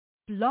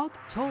Blog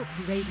Talk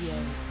Radio.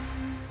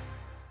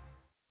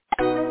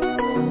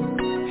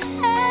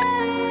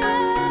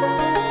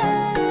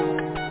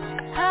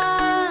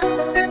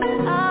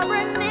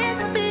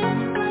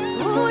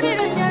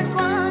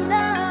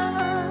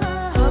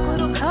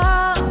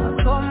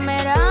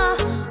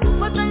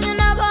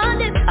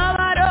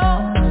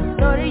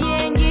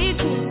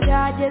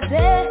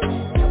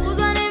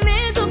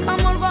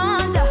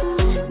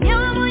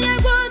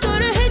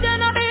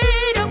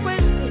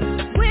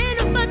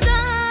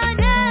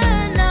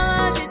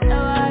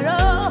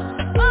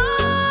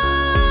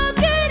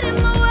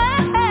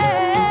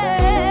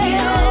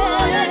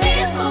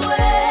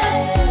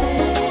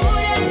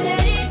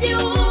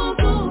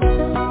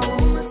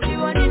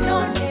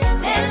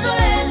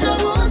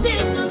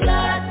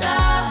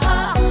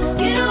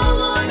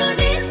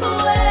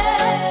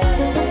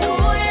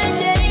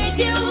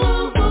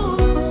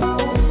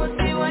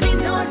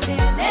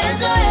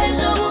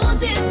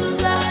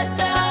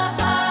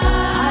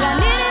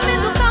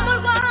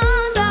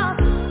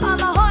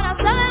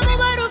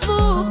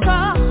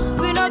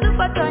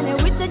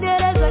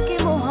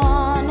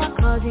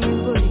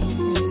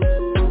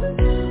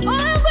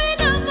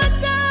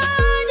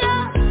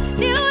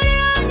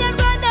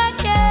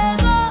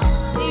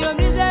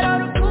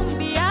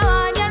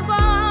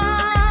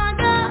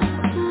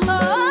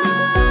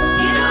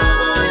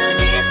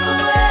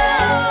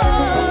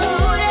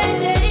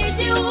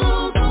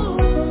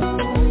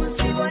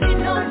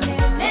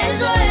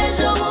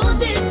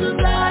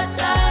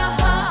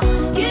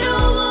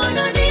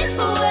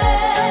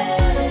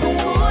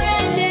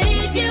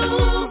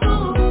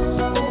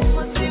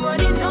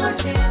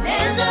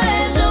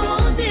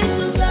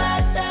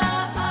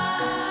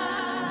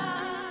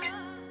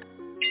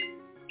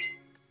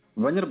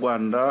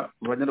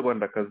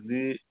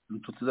 Banyarwandakazi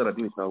inshuti za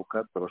radiyo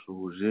ITAHUKA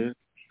turabashuhuje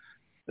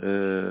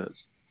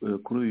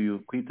kuri uyu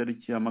ku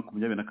itariki ya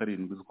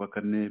 27 z'ukwa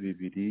kane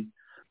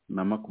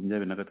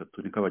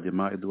 2023 niko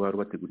Abagema Edouard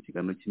bategura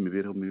ikiganiro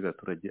cy'imibereho mibi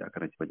y'abaturage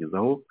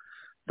akanakibagezaho.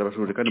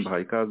 Ndabashuhuje kandi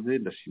mbahaye ikaze.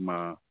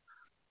 Ndashima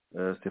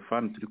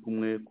Stéphane turi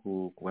kumwe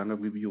ku buhanga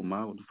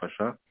bw'ibyuma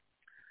udufasha,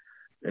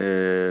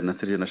 na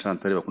Serge na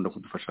Chantal bakunda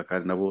kudufasha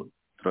kandi nabo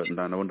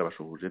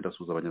ndabashuhuje.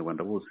 Ndasuhuza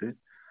abanyarwanda bose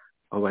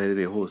aho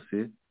baherereye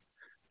hose,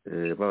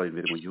 baba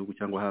imbere mu gihugu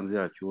cyangwa hanze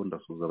yacyo.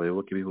 Ndasuhuza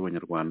abayoboke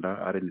b'Abanyarwanda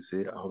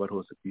RNC aho bari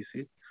hose ku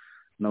isi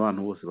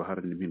n'abantu bose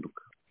baharanira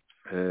impinduka.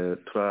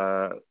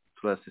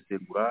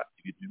 Turasesengura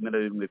ibintu bimwe na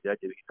bimwe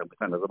byagiye bihita mu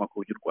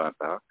itangazamakuru ry'u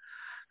Rwanda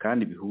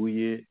kandi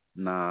bihuye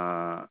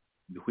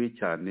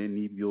cyane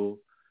n'ibyo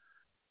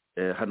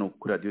hano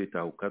kuri radiyo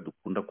ITAHUKA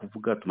dukunda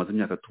kuvuga, tumaze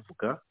imyaka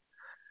tuvuga.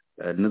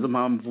 Nizo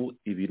mpamvu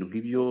ibintu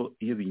nk'ibyo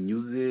iyo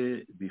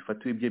binyuze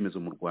bifatiwe ibyemezo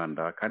mu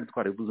Rwanda kandi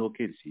twarabivuzeho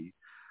kenshi,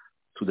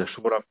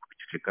 tudashobora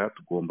kubiceceka.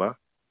 Tugomba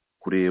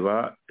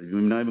kureba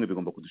bimwe na bimwe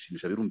bigomba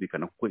kudushimisha,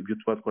 birumvikana kuko ibyo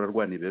tuba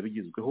twararwaniye biba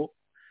bigezweho,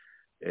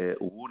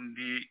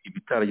 ubundi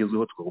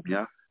ibitaragezweho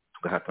tukagumya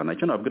tugahatana.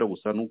 Icyo nababwira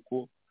gusa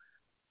nuko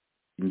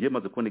njye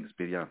maze kubona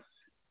experience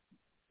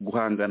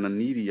guhangana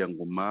n'iriya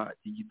ngoma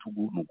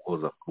y'igitugu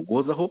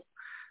nuguhozaho.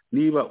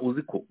 Niba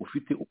uzi ko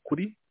ufite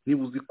ukuri,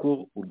 niba uzi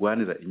ko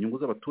urwanira inyungu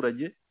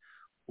z'abaturage,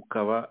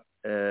 ukaba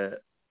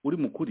uri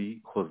mu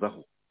kuri,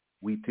 hozaho,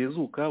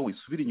 witezuka,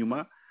 wisubira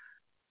inyuma.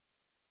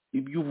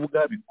 Ibyo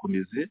uvuga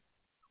bikomeze,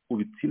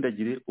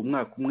 ubitsindagire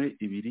umwaka umwe,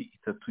 2,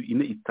 3,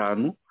 4,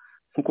 5,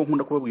 nkuko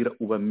nkunda kubabwira,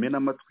 ubamena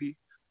amatwi,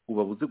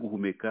 ubabuze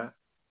guhumeka.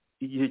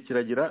 Igihe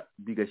kiragera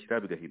bigashyira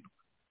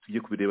bigahinduka.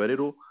 Tugiye kubireba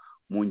rero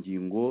mu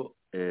ngingo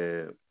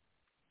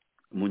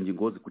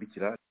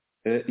zikurikira.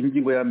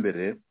 Ingingo ya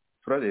mbere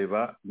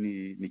turareba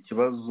ni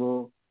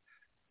ikibazo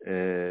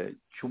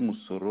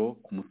cy'umusoro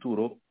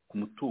ku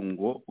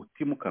mutungo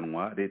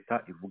utimukanwa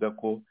leta ivuga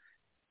ko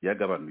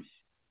yagabanuye.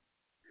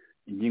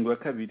 Ingingo ya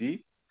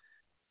kabiri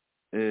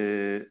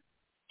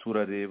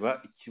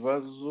turareba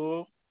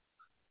ikibazo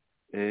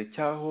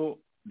cyaho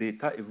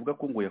leta ivuga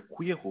ko ngo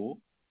yakuyeho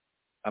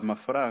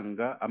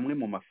amwe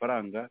mu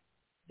mafaranga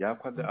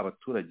yakwaga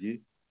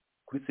abaturage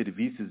kuri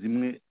serivisi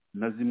zimwe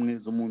na zimwe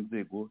zo mu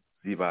nzego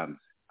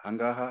z'ibanze.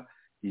 Ahangaha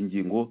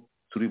ingingo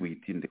turi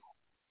buyitindeho.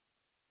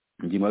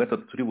 Ingingo ya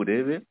gatatu turi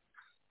burebe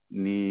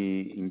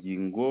ni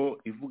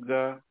ingingo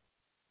ivuga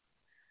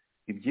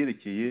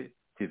ibyerekeye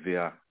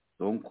TVA.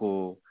 Donc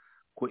ko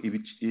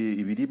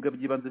ibiribwa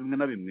by'ibanze bimwe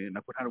na bimwe,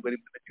 nako ntabwo ari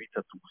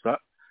bitatu gusa,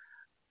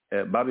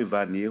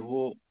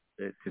 babivaniyeho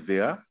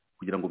TVA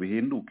kugira ngo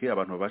bihenduke,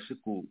 abantu babashe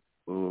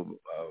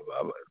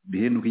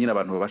nyine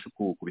abantu babashe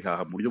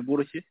kubihaha mu buryo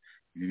bworoshye.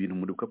 Ibi bintu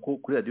muribuka ko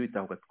kuri radiyo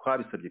ITAHUKA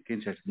twabisabye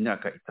kenshi hashize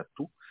imyaka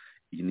 3.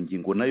 Iyi ni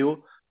ingingo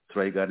nayo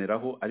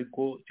turayiganiraho,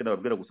 ariko icyo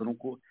nababwira gusa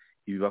nuko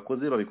ibi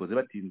babikoze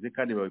batinze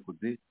kandi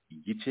babikoze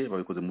igice,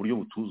 babikoze mu buryo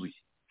butuzuye.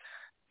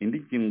 Indi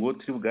ngingo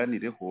turi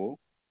buganireho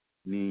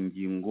ni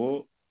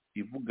ingingo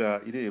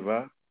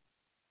ireba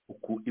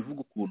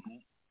ukuntu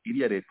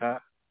iriya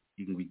leta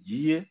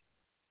igiye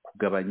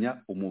kugabanya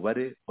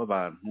umubare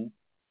w'abantu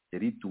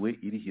yarituwe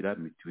irihira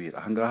mituweli.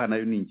 Ahangaha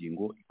nayo ni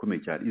ingingo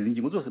ikomeye cyane. Izi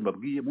ngingo zose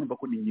mbabwiye mwumva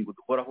ko ni ingingo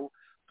dukoraho,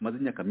 tumaze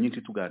imyaka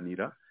myinshi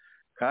tuganira,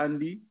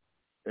 kandi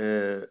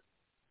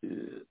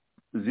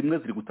zimwe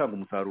ziri gutanga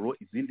umusaruro,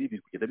 izindi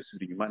biri kugenda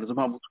bisubira inyuma. Nizo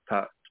mpamvu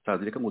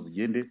tutazireka ngo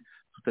zigende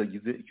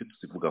tutagize icyo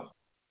tuzivugaho.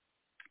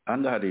 Aha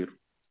ngaha rero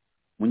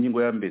mu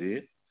ngingo ya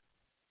mbere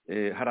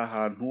hari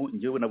ahantu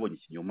njyewe nabonye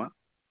ikinyoma.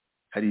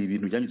 Hari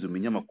ibintu byanyuze mu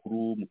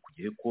binyamakuru mu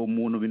gihe ko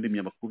mu n'ibindi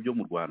binyamakuru byo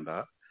mu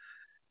Rwanda,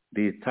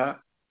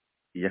 leta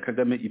ya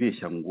Kagame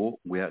ibeshya ngo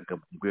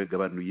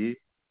yagabanuye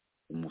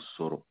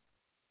umusoro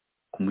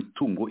ku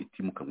mitungo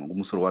itimukanwa, ngo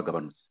umusoro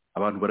wagabanutse.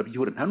 Abantu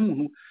barabyihora, nta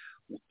n'umuntu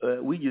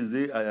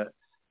wigeze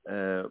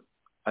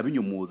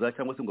abinyomoza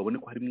cyangwa se ngo abone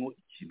ko harimo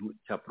ikintu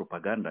cya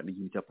propaganda. Ni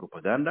ikintu cya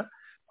propaganda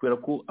kubera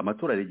ko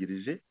amatora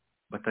aregereje,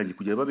 batangiye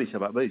kugera babeshya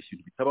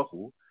ibintu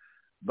bitabaho,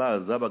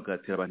 baza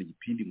bagatera abantu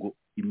igipindi ngo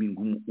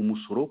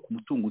umusoro ku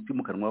mutungo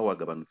utimukanwa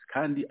wagabanutse,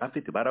 kandi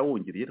afite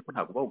barawongereye ariko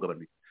ntabwo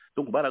bawugabanuye.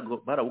 Donc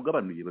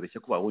barawugabanuye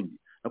babeshya ko bawongeye,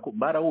 nako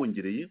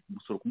barawongereye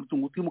umusoro ku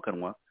mutungo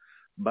utimukanwa,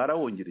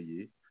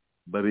 barawongereye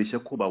babeshya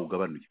ko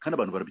bawugabanuye, kandi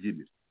abantu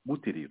barabyemera.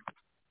 Gute rero?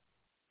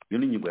 Iyo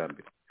ni ingingo ya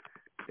mbere.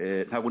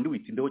 Ntabwo ndi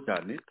witindeho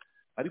cyane,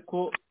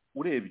 ariko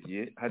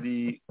urebye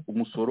hari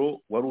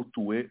umusoro wari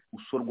utuwe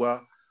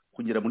usorwa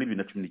kugera muri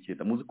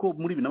 2019. Muzi ko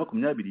muri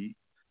 2020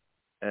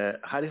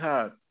 hari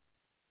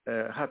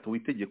hatowe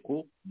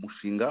itegeko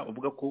umushinga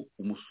uvuga ko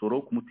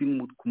umusoro ku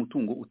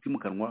mutungo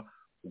utimukanwa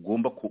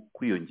ugomba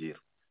kwiyongera,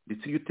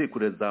 ndetse iyo uteko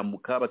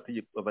urazamuka,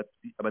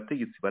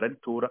 abategetsi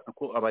bararitora,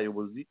 ko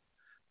abayobozi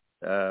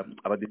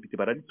abadepite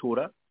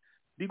bararitora,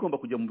 rigomba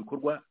kujya mu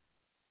bikorwa,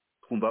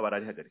 twumva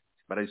bararihagaritse,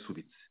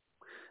 bararisubitse.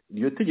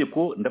 Iyo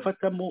tegeko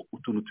ndafatamo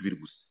utuntu tubiri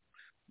gusa.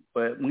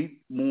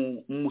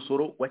 Mu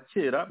musoro wa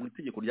kera, mu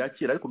itegeko rya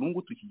kera, ariko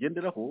n'ubu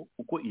tukigenderaho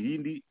kuko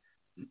irindi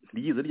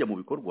ryize rijya mu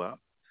bikorwa.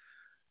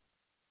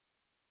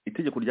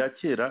 Itegeko rya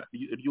kera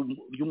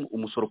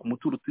ry'umusoro ku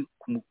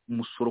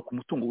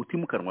mutungo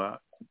utimukanwa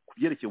ku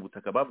byerekeye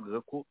ubutaka,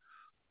 bavugaga ko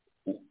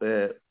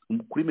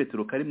kuri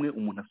metero karimwe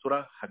umuntu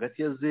asora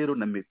hagati ya 0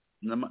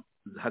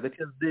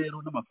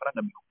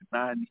 n'amafaranga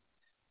 80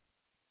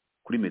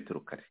 kuri metero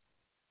kare.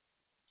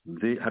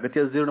 Hagati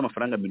ya 0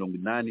 n'amafaranga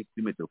 80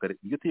 kuri metero kare.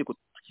 Iryo tegeko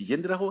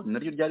tukigenderaho ni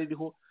naryo ryari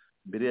ririho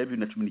mbere ya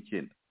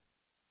 2019.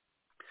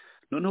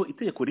 Noneho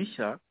itegeko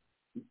rishya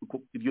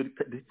iryo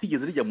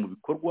ritigeze rijya mu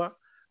bikorwa,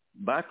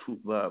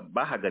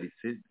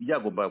 bahagaritse,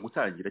 ryagomba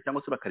gutangira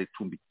cyangwa se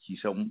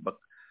bakaricumbikisha,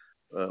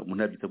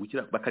 umuntu yabyita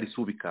gukira,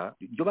 bakarisubika.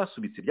 Ibyo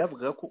basubitse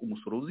byavugaga ko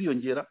umusoro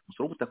uziyongera,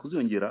 umusoro w'ubutaka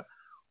uziyongera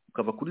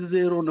ukava kuri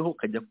 0 noneho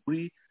ukajya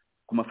ku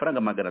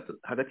mafaranga 300,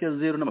 hagati ya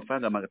 0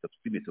 n'amafaranga 300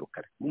 kuri metero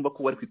kare. Urumva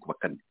ko wari kwikuba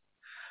kane.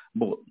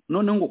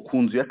 Noneho ngo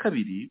ku nzu ya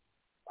kabiri,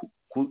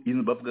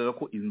 bavugaga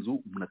ko inzu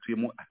umuntu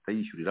atuyemo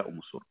atayishyurira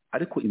umusoro,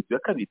 ariko inzu ya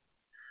kabiri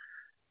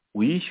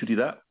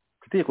uyishyurira.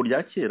 Ku itegeko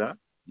rya kera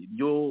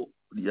ryo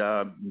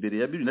mbere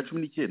ya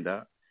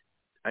 2019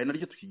 ari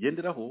naryo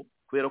tukigenderaho,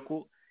 kubera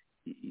ko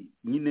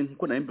nyine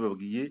nkuko nawe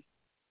mbabwiye,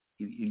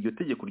 iryo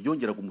tegeko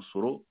ryongeraga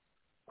umusoro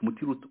ku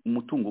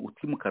mutungo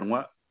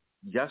utimukanwa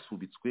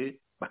ryasubitswe,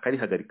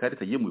 bakarihagarika,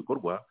 ritagiye mu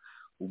bikorwa.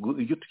 Ubwo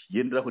iryo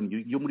tukigenderaho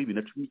ryo muri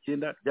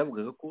 2019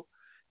 ryavugaga ko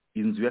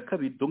inzu ya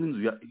kabiri, donc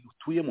inzu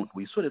utuyemo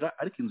uyisorera,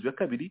 ariko inzu ya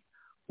kabiri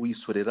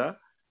uyisorera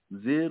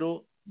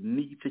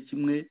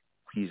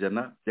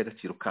 0.1%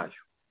 by'agaciro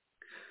kayo.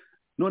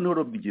 Noneho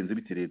rero bigenze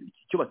bite rero?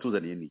 Icyo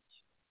batuzaniye ni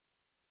iki?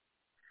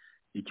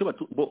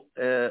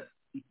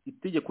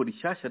 Itegeko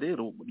rishyashya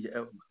rero,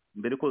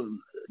 mbere ko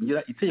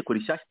ngira itegeko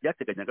rishyashya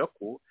ryateganyaga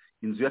ko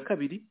inzu ya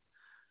kabiri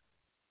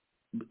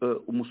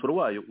umusoro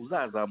wayo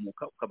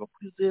uzazamuka ukaba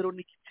kuri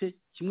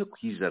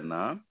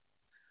 0.1%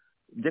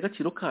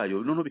 by'agaciro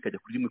kayo, noneho bikajya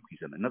kuri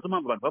 1%. Nazo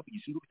mpamvu abantu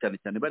bavugisha induru cyane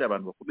cyane, bari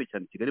abantu bakomeye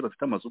cyane i Kigali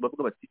bafite amazu,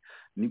 bavuga bati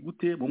ni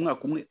gute mu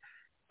mwaka umwe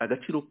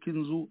agaciro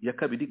k'inzu ya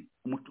kabiri,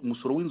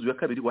 umusoro w'inzu ya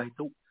kabiri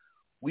wahita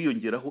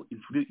wiyongeraho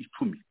inshuro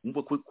 10.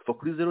 Umva ko kuva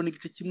kuri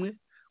 0.1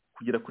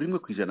 kugera kuri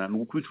 1% ni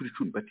ukuba inshuro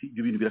 10. Bati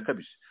ibyo bintu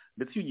birakabije.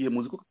 Ndetse iyo gihe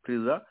muzi ko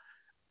Perezida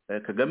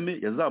Kagame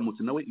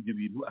yazamutse nawe ibyo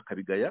bintu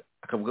akabigaya,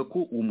 akavuga ko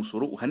uwo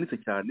musoro uhanitse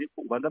cyane,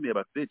 ko ubangamiye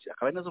abantu benshi,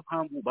 akaba ari nazo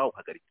mpamvu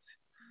bawuhagaritse.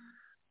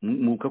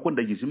 Muka ko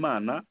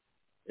Ndagijimana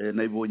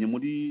nabibonye mu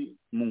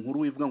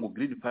nkuru ivuga ngo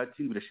Green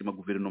Party birashima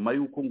guverinoma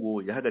yuko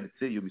ngo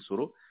yahagaritse iyo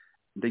misoro.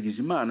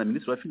 Ndagijimana,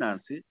 Minisitiri wa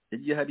Finance,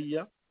 yagiye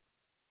hariya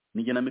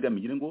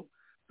n'igenamigambi ngire ngo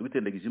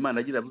Dr. Ndagijimana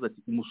agira avuze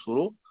ati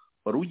umusoro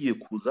wari ugiye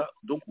kuza,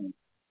 donc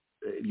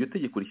iryo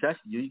tegeko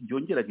rishyashya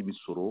ryongeraga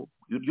imisoro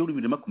ryo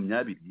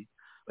 2020,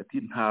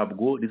 bati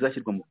ntabwo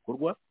rizashyirwa mu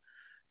bikorwa,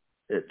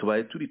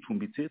 tubaye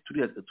turicumbitse,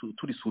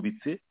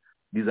 turisubitse,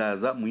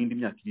 rizaza mu yindi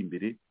myaka iri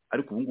imbere,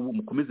 ariko ubu ngubu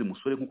mukomeze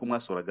musore nk'uko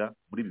mwasoraga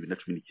muri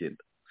 2019.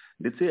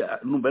 Ndetse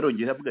numva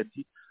yarongera avuga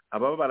ati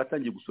ababa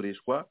baratangiye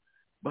gusoreshwa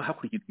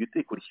hakurikijwe iryo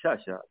tegeko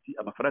rishyashya,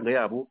 amafaranga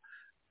yabo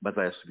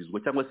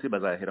bazayasubizwa cyangwa se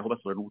bazayaheraho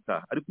basora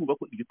n'ubutaha. Ariko urumva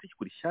ko iryo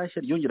tegeko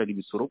rishyashya ryongeraga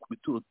imisoro ku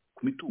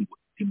mitungo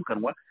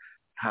itimukanwa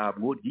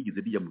ntabwo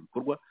ryigeze rijya mu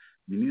bikorwa.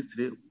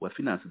 Minisitiri wa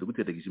Finance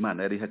Dr.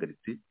 Ndagijimana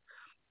yarayihagaritse,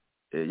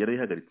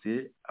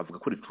 avuga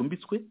ko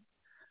ricumbitswe,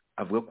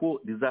 avuga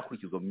ko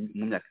rizakurikizwa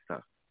mu myaka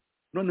itaha.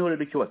 Noneho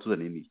rero icyo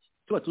batuzaniye ni iki?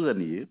 Icyo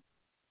batuzaniye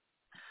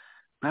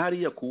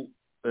hariya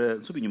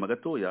nsubi inyuma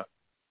gatoya,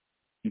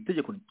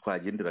 itegeko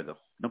twagenderagaho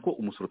nako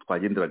umusoro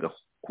twagenderagaho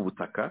ku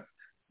butaka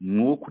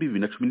nuwo kuri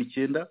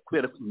 2019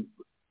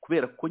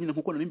 kubera ko nyine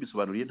nkuko nari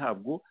mbisobanuriye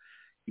ntabwo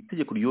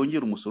itegeko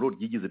ryongera umusoro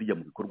ryigeze rijya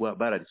mu bikorwa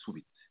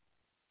bararisubitse.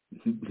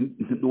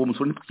 Uwo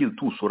musoro ntitwigeze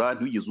tuwusora,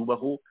 ntiwigeze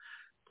ubaho,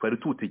 twari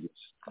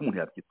tuwutegereje nk'umuntu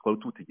yabyita, twari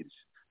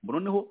tuwutegereje.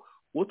 Noneho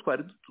uwo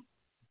twari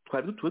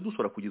dutuwe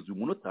dusora kugeza uyu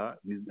munota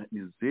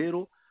ni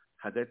zero,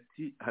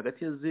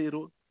 hagati ya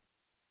zero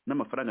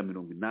n'amafaranga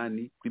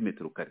 80 kuri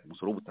metero kare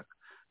umusoro w'ubutaka.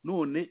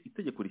 None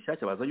itegeko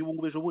rishyashya bazanye ubu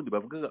ngubu ejo bundi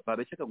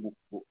babeshyaga ngo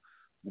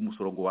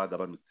umusoro ngo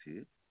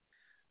wagabanutse,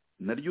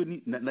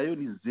 nayo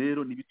ni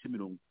zero n'ibice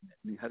 40,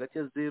 ni hagati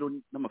ya zero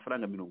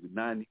n'amafaranga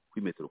 80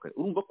 kuri metero kare.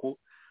 Urumva ko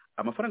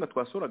amafaranga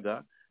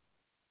twasoraga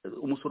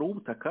umusoro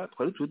w'ubutaka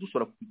twari tuwe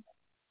dusora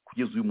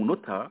kugeza uyu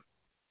munota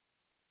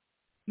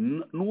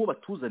n'uwo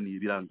batuzaniye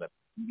birangana,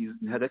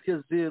 ni hagati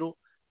ya zero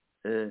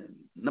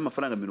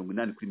n'amafaranga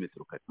 80 kuri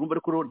metero kare. Urumva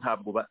ariko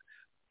ntabwo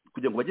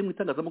kugira ngo bajye mu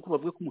itangazamakuru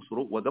bavuge ko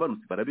umusoro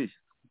wagabanutse barabeshya,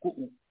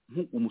 kuko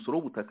umusoro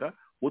w'ubutaka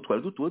uwo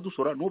twari dutuwe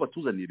dusora n'uwo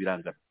batuzaniye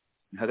birangana,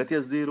 ni hagati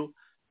ya zero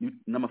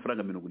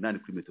n'amafaranga 80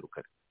 kuri metero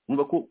kare.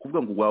 Urumva ko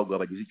kuvuga ngo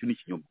wagabanyije icyo ni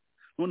ikinyoma.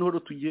 Noneho rero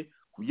tujye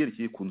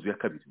kubyerekeye ku nzu ya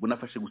kabiri,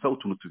 bunafashe gusa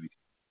utuntu tubiri.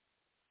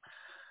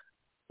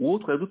 Uwo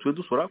twari dutuwe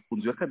dusora ku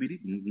nzu ya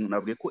kabiri,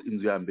 navuga ko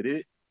inzu ya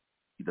mbere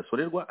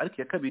idasorerwa, ariko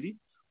iya kabiri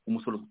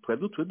umusoro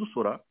twari dutuwe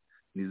dusora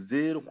ni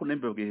zero, ko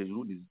nembabwiye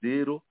hejuru ni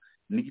zero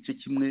n'igice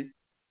kimwe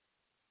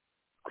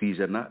ku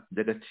ijana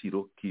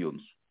by'agaciro k'iyo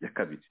nzu ya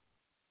kabiri.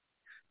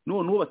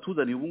 None uwo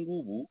batuzaniye ubu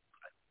ngubu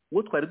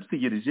uwo twari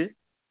dutegereje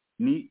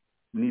ni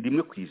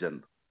 1%,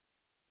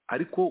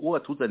 ariko uwo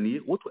batuzaniye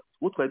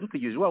uwo twari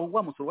dutegereje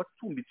wa musoro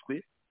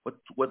wacumbitswe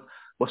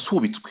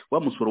wasubitswe, wa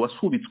musoro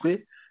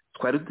wasubitswe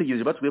twari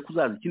dutegereje batubwiye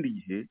kuzaza ikindi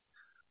gihe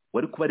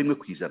wari kuba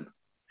 1%,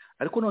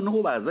 ariko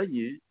noneho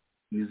bazanye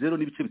ni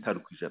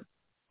 0.5%.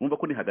 Urumva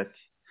ko ni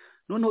hagati.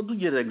 Noneho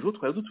dugereranyije uwo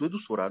twari dutuwe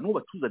dusora n'uwo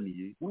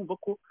batuzaniye, urumva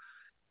ko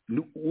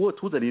uwo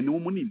tuzaniye ni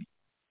munini,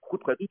 kuko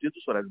twari dutuye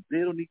dusora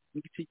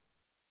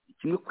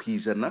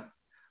 0.1%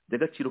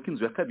 by'agaciro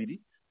k'inzu ya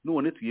kabiri,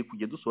 none tugiye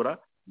kujya dusora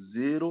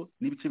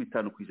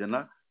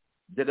 0.5%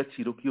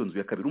 by'agaciro k'iyo nzu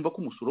ya kabiri. Urumva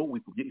ko umusoro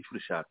wikubye inshuro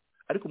 5.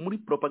 Ariko muri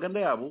propaganda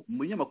yabo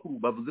mu binyamakuru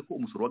bavuze ko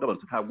umusoro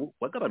wagabanutse.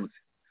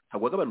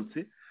 Ntabwo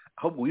wagabanutse,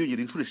 ahubwo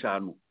wiyongera inshuro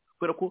 5,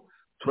 kubera ko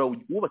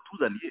uwo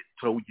batuzaniye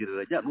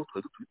turawugereranya n'uwo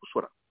twari dutuye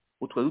dusora.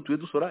 Uwo twari dutuye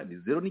dusora ni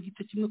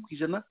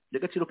 0.1%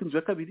 by'agaciro k'inzu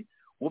ya kabiri,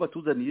 uwo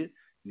batuzaniye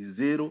ni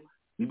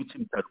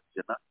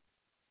 0.5%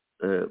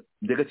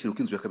 by'agaciro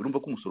k'inzu ya kabiri. Urumva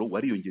ko umusoro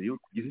wariyongereye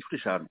kugeza inshuro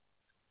 5.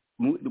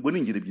 Ubwo ni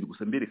ingero ebyiri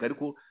gusa mbereka,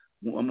 ariko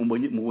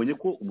mubonye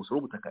ko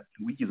umusoro w'ubutaka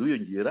wigeze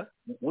wiyongera,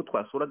 uwo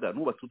twasoraga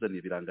n'uwo batuzaniye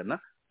birangana,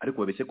 ariko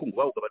babeshye ko ngo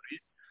bawugabanuye.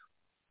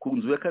 Ku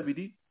nzu ya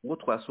kabiri uwo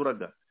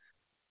twasoraga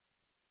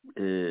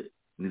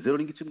ni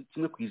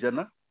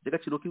 0.1%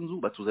 by'agaciro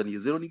k'inzu, batuzaniye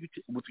 0,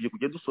 ubu tugiye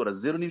kujya dusora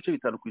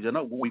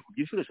 0.5%, ubwo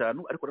wikubye inshuro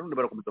 5, ariko nanone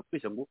barakomeza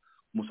kubeshya ngo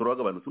umusoro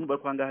wagabanutse.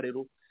 Urumva ko ahangaha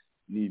rero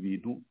ni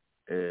ibintu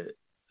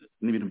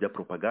bya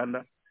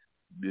propaganda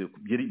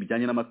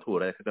bijyanye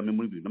n'amatora ya Kagame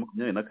muri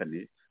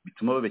 2024,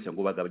 bituma babeshya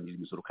ngo bagabanyije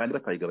imisoro kandi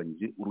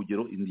batayigabanyije.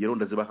 Urugero ingero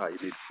ndazibahaye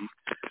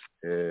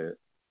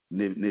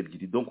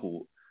nebyiri, donc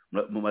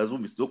mu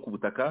mazumvise zo ku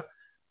butaka,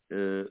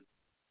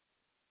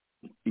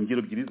 ingero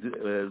ebyiri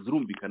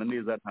zirumvikana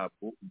neza.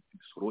 Ntabwo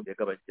imisoro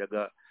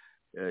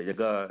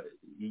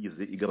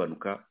yigeze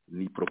igabanuka,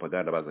 ni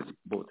propaganda bazanye.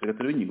 Reka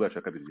turebe ingingo yacu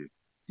ya kabiri.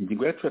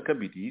 Ingingo yacu ya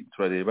kabiri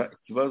turareba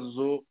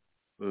ikibazo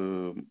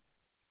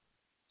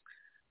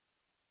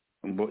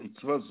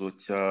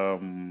cya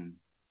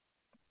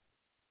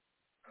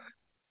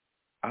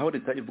aho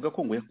leta ivuga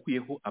ko ngo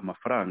yakuyeho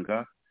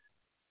amafaranga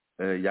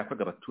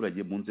yakwaga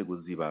abaturage mu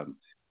nzego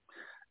z'ibanze.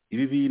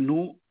 Ibi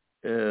bintu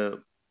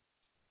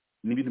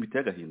ni ibintu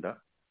biteye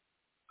agahinda.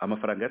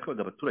 Amafaranga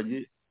yakwaga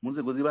abaturage mu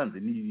nzego z'ibanze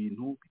ni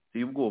ibintu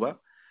biteye ubwoba.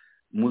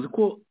 Muzi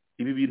ko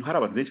ibi bintu hari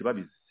abantu benshi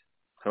babizi,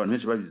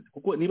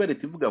 kuko niba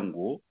leta ivuga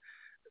ngo,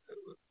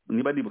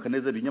 niba nibuka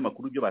neza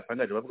ibinyamakuru byo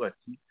batangaje bavuga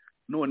ati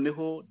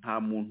noneho nta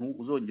muntu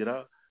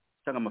uzongera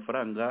gutanga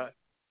amafaranga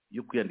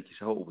yo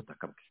kwiyandikishaho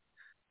ubutaka bwe.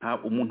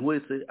 Nta umuntu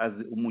wese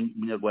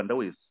umunyarwanda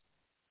wese,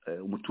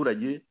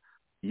 umuturage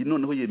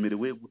noneho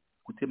yemerewe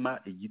gutema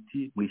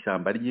igiti mu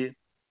ishyamba rye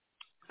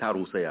nta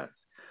ruhusa yatse.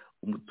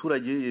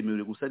 Umuturage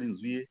yemerewe gusana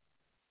inzu ye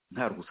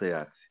nta ruhusa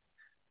yatse.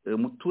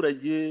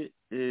 Umuturage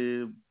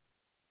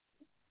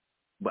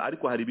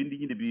ariko hari ibindi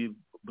nyine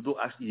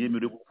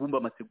yemerewe kubumba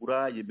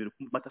amategura, yemerewe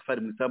kubumba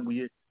amatafari mu isambu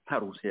ye nta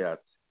ruhusa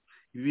yatse.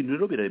 Ibi bintu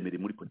rero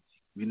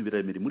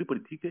biraremereye muri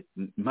politike.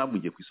 Impamvu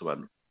ngiye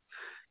kwisobanura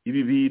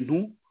ibi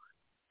bintu,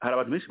 hari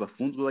abantu benshi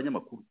bafunzwe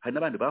b'abanyamakuru, hari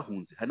n'abandi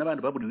bahunze, hari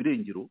n'abandi baburiwe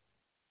irengero,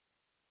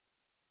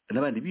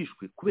 n'abandi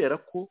bishwe kubera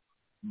ko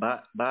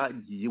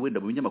bagiye wenda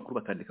mu binyamakuru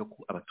bakandika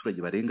ko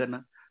abaturage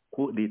barengana,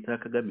 ko leta ya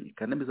Kagame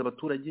ikandamiza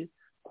abaturage,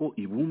 ko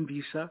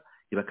ibumvisha,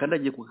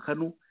 ibakandagiye ku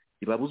kanu,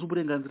 ibabuza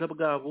uburenganzira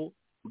bwabo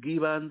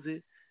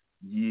bw'ibanze,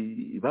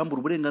 ibambura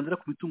uburenganzira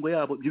ku mitungo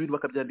yabo. Ibyo bintu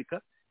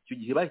bakabyandika. Icyo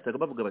gihe bahitaga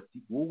bavuga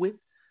bati wowe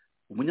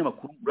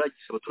umunyamakuru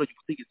uragisha abaturage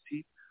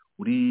ubutegetsi,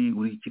 uri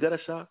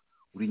ikigarasha,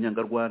 uri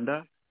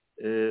inyangarwanda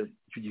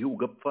icyo gihe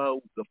ugapfa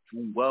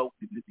ugafungwa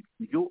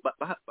ibyo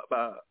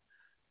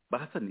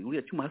bahasani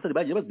uriya cyuma hasani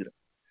bagiye bazira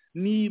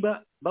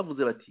niba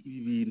bavuze bati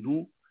ibi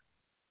bintu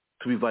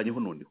tubivanyeho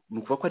noneho ni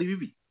ukuvuga ko ari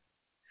bibi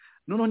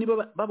noneho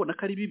niba babona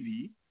ko ari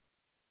bibi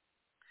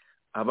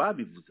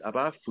ababivuze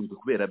abafunzwe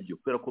kubera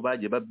ko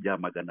bagiye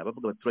babyamagana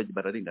bavuga abaturage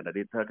bararengana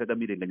leta ya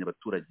Kagame irenganya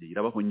abaturage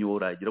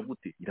irabahonyora igira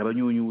gute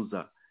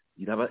irabanyunyuza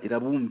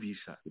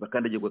irabumvisha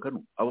ibakandagirwa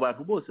kanu abo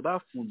bantu bose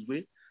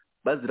bafunzwe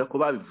bazira ko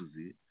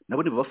babivuze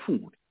nabo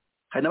ntibabafungure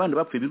hari n'abandi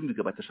bapfuye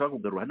birumvika batashaka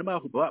kugarura hari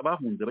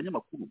bahunze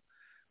abanyamakuru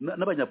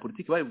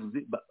n'abanyapolitiki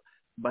babivuze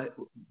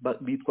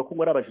bitwa ko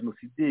ari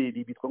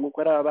abajenosideri bitwa ngo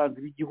ari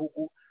abanzi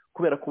b'igihugu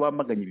kubera ko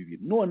bamaganye ibi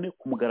bintu none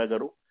ku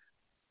mugaragaro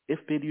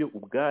FPR yo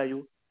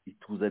ubwayo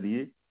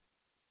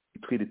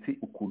itweretse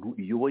ukuntu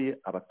iyoboye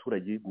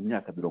abaturage mu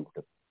myaka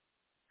 30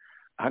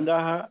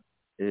 ahangaha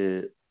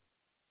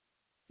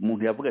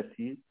umuntu yavuga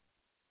ati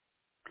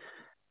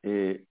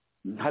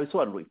nta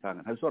bisobanuro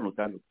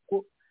itanga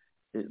kuko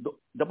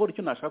d'abord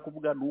icyo nashaka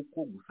kuvuga ni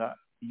uko gusa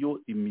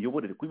iyo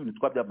imiyoborere kuri ibintu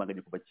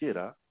twabyamaganye kuva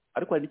kera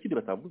ariko hari n'ikindi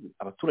batavuze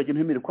abaturage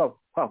ntibemerewe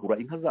kwahura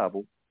inka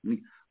zabo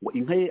ngo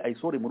inka ye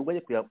ayisore mu rugo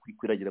ye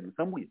kwiragira mu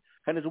isambu ye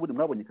kandi ejo bundi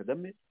mwabonye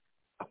Kagame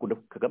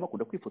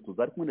akunda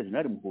kwifotoza ari kumwe na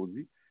General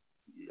Muhozi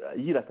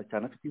yirata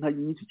cyane afite inka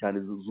nyinshi cyane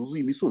zuzuye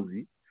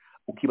imisozi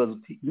ukibaza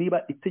uti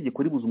niba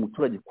itegeko ribuza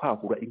umuturage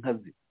kwahura inka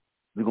ze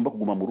zigomba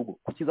kuguma mu rugo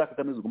kuki za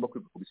Kagame zigomba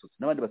kwiga ku misozi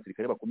n'abandi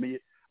basirikare bakomeye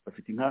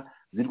bafite inka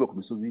zirirwa ku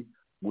misozi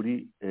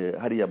muri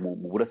hariya mu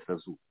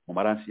burasirazuba mu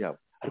maranshi yabo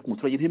ariko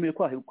umuturage ntemewe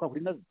kwahura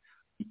inka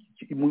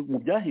ze mu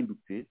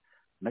byahindutse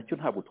nacyo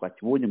ntabwo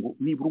twakibonye ngo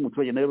nibura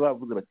umuturage nawe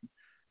bavuze bati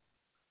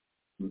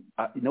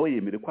nawe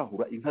yemerewe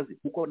kwahura inka ze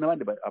kuko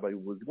n'abandi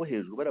abayobozi bo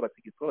hejuru bari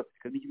abategetsi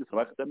b'abasirikare n'ikigo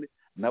ba Kagame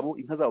nabo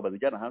inka zabo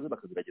bazijyana hanze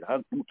bakaziragira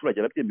hanze n'umuturage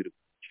arabyemerewe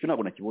icyo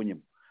ntabwo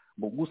nakibonyemo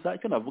gusa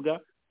icyo navuga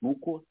ni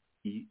uko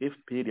iyi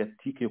FPR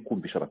yatike yo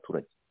kumvisha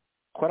abaturage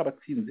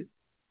twarabatsinze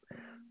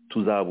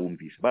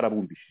tuzabumvisha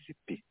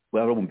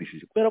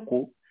barabumvishije kubera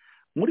ko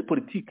muri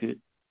politike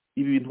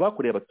ibi bintu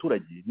bakoreye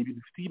abaturage ni ibintu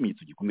bifite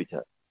ikimenyetso gikomeye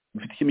cyane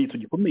bifite ikimenyetso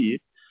gikomeye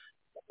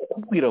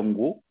kubwira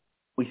ngo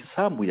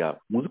isambu yawe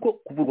muzi ko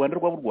kuva u Rwanda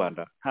rw'u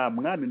Rwanda nta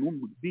mwami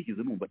n'umwe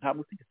bigeze numva nta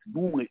mutegetsi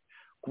n'umwe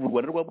kuva u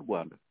Rwanda rw'u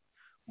Rwanda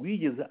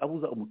wigeze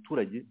abuza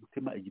umuturage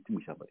gutema igiti mu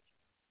ishyamba rye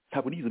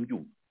ntabwo nigeze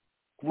mbyumva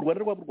kuva u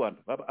Rwanda rw'u Rwanda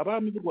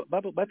abami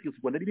bategetse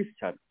u Rwanda ari benshi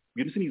cyane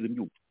ibintu sinigeze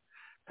mbyumva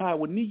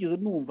ntabwo nigeze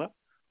numva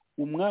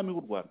umwami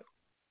w'u Rwanda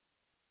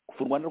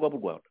kuva u Rwanda rw'u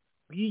Rwanda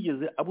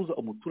wigeze abuza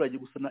umuturage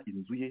gusana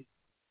inzu ye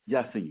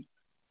yasenyutse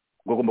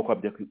ngo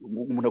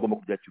umuntu agomba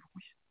kubyakira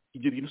uruhushya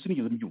ibyo bintu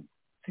sinigeze mbyumva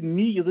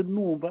sinigeze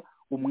numva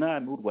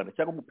umwami w'u Rwanda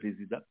cyangwa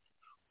umuperezida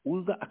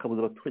uza akabuza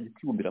abaturage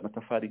kwibumbira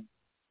amatafari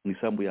mu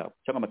isambu yabo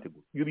cyangwa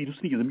amategura ibyo bintu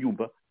sinigeze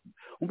mbyumva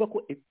umva ko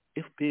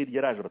FPR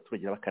yaraje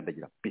abaturage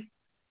bakandagira pe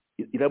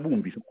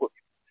irabumvisha ko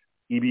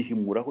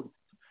ibihimuraho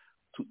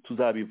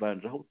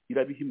tuzabivanjaho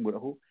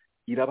irabihimuraho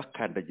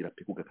irabakandagira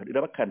pe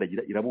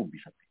irabakandagira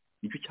irabumvisha pe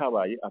icyo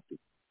cyabaye ape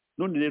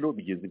none rero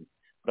bigeze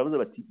baravuze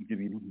bati ibyo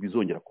bintu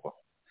bizongera kubaho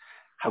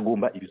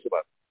hagomba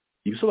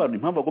ibisobanuro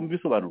impamvu hagomba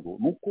ibisobanuro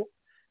nuko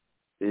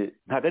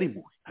ntago ari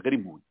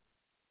impuhwe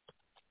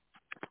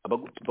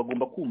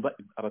bagomba kumva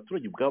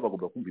abaturage ubwabo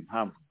bagomba kumva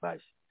impamvu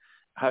baje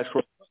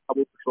hashobora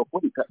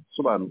kuboneka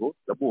isobanuro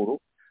d'abord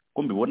ko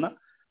mbibona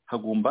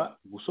hagomba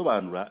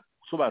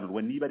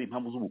gusobanurwa niba ari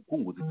impamvu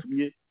z'ubukungu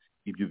zitumye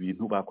ibyo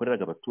bintu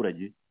bakoreraga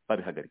abaturage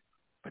babihagarika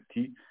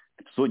bati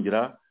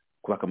tuzongera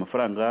kubaka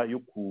amafaranga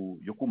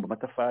yo kumva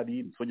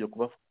amatafari tuzongera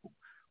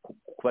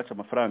kubaca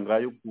amafaranga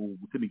yo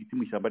gutema igiti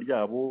mu ishyamba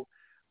ryabo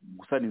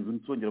gusana inzu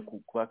tuzongera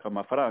kubaka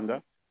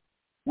amafaranga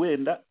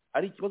wenda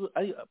ari ikibazo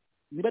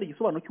niba ari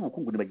igisobanuro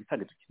cy'ubukungu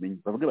nibagitange tukimenye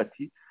bavuge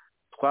bati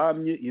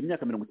twamye iyo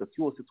myaka 30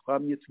 yose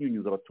twamye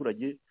tunyunyuza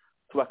abaturage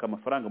tubaka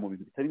amafaranga mu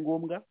bintu bitari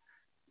ngombwa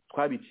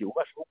twabiciye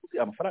ubasha kuko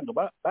amafaranga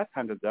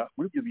batangaga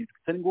muri ibyo bintu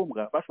bitari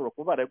ngombwa bashobora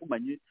kuba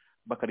barayagumanye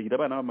bakarihira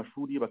abana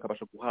b'amashuri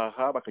bakabasha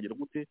guhaha bakagira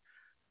gute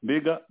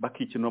mbega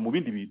bakikenura mu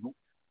bindi bintu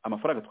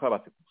amafaranga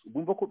twabatse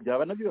bumva ko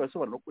byaba nabyo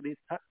basobanura ko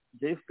leta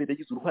ya FPR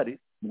yagize uruhare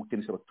mu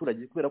gukenesha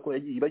abaturage kubera ko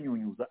yagiye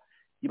ibanyunyuza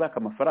ibaka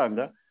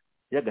amafaranga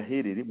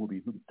y'agaherere mu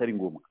bintu bitari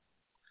ngombwa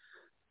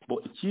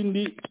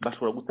ikindi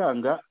bashobora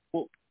gutanga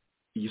ko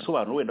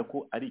igisobanuro wenda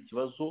ko ari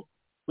ikibazo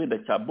wenda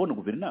cya bonne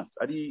gouvernance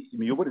ari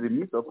imiyoborere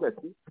myiza bavuga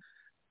ati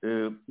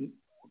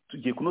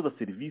tugiye kunoza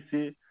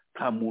serivisi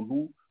nta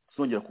muntu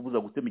tuzongera kubuza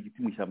gutema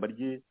igiti mu ishyamba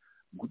rye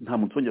nta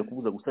muntu tuzongera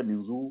kubuza gusana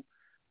inzu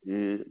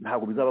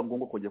ntabwo bizaba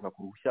ngombwa kongera kwaka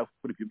uruhushya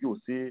gukora ibyo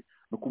byose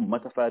no kumva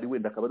amatafari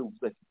wenda akaba ari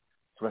ubuvuga ati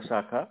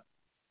turashaka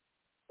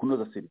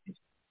kunoza serivisi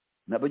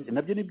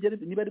nabyo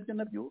niba ari byo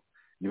nabyo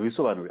niyo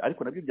bisobanuro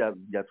ariko nabyo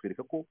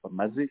byatwereka ko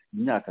bamaze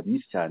imyaka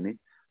myinshi cyane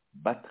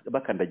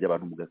bakandagiye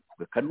abantu mu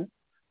gakanu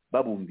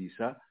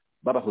babumvisha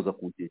babahoza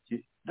ku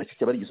nkeke nacyo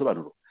cyaba ari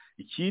igisobanuro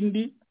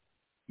ikindi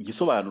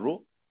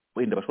igisobanuro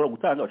wenda bashobora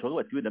gutanga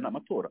bashobora bati wenda ni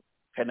amatora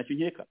kandi nacyo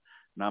nkeka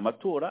ni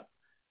amatora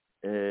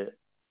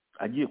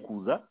agiye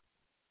kuza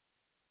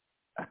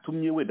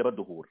atumye wenda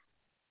badohora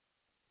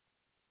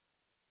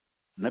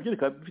nabyo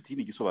bikaba bifite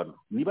ikindi gisobanuro.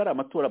 Niba ari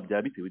amatora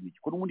byaba bitewe n'iki,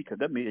 ko n'ubundi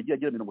Kagame yagiye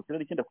agira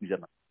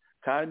 99%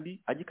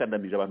 kandi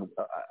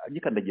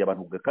agikandagiye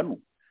abantu ku gakanu,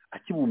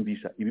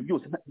 akibumbisha ibi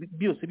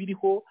byose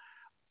biriho,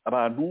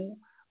 abantu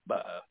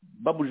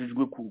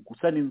babujijwe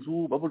gusana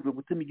inzu, babujijwe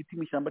gutema igiti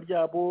mu ishyamba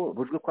ryabo,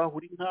 babujijwe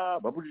kwahura inka,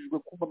 babujijwe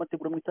kumva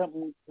amategura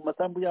mu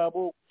masambu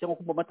yabo cyangwa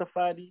kumva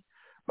amatafari,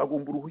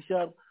 bagomba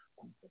uruhushya,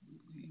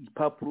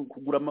 impapuro,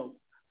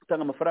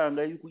 gutanga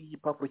amafaranga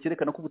y'igipapuro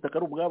cyerekana ko ubutaka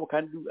ari ubwabo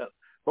kandi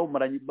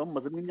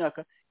bamumazemo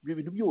imyaka. Ibyo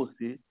bintu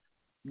byose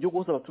byo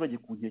guhoza abaturage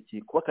ku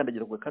nkeke,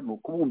 kubakandagira ku gakanu,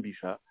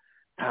 kubumbisha,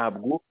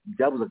 ntabwo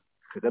byabuza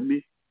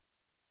Kagame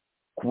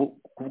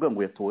kuvuga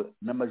ngo yatowe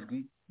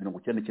n'amajwi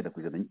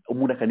 99%.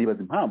 Umuntu akanibaza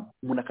impamvu,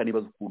 umuntu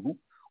akanibaza ukuntu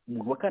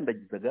umuntu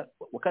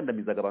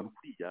wakandamizaga abantu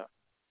kuriya,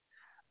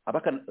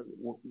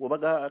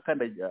 wabaga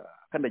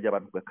akandagiye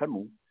abantu ku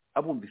gakanu,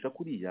 abumvisha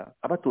kuriya,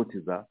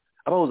 abatoteza,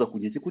 abahoza ku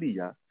nkeke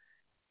kuriya,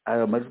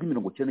 aya majwi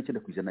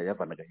 99%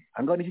 yavanaga he?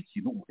 Ahangaho nicyo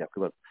kintu umuntu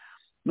yakwibaza.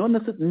 None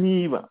se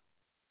niba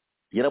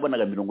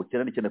yarabonaga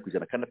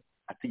 99% kandi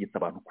ategetse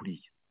abantu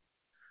kuriya,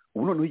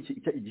 ubu noneho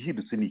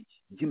igihindutse ni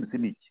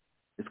iki?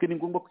 Ese ni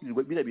ngombwa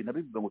kwirirwa biriya bintu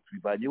bivuga ngo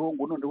tubivanyeho,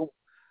 ngo noneho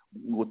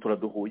ngo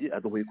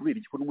adohoye kubera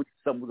iki ko n'umuti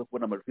uzamuza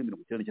kubona amajwi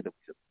 99%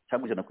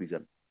 cyangwa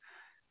 100%?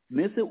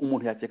 Nese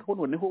umuntu yakeka ko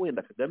noneho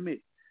wenda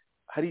Kagame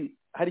hari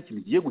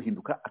ikintu giye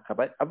guhinduka,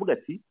 akaba avuga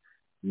ati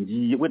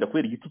ngiye wenda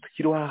kubera igitutu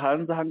kiriho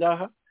hanze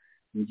ahangaha,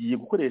 ngiye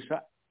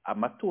gukoresha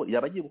amatora,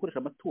 yaba agiye gukoresha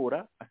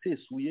amatora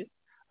asesuye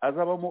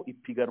azabamo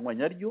ipiganwa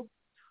nyaryo,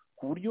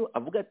 ku buryo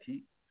avuga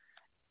ati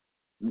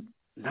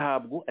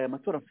ntabwo aya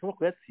matora nshobora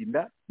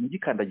kuyatsinda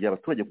ngikandagiye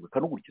abaturage ku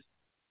gakanu gutya,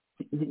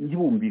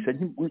 nkibumbisha,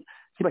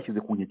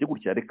 nkibashyize ku nkeke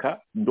gutya,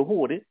 reka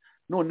ndohore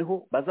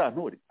noneho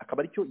bazantore.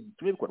 Akaba aricyo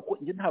gitumye bikora, ko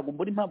njye ntabwo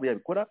mbona impamvu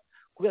yabikora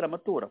kubera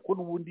amatora, ko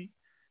n'ubundi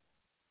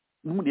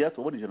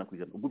yatobona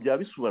 100%. Ubwo byaba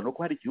bisobanura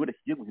ko hari ikibazo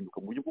kigiye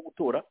guhinduka mu buryo bwo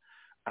gutora,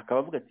 akaba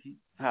avuga ati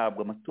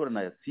ntabwo amatora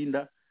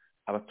nayatsinda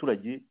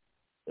abaturage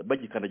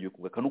bagikandagiye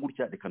ku gakanu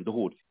gutya, reka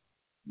ndohore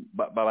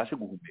babashe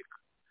guhumeka.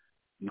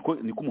 Niko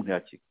umuntu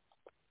yakeka.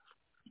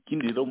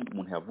 Ikindi rero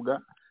umuntu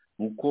yavuga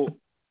ni uko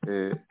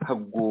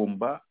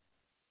hagomba,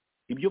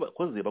 ibyo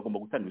bakoze bagomba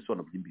gutanga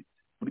ibisobanuro byimbitse.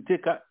 Buri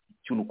teka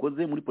ikintu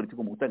ukoze muri politiki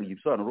ugomba gutanga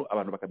ibisobanuro,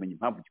 abantu bakamenya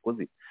impamvu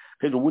gikoze.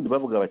 Kandi ubundi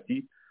bavuga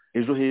bati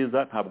ejo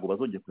heza ntabwo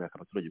bazongera kuyaka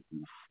abaturage ku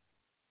ngufu,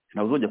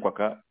 ntabwo uzongera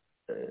kwaka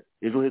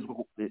ejo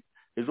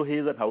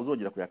heza ntawe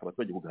uzongera kuyaka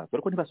abaturage ku gahato,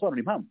 ariko ntibasobanura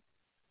impamvu.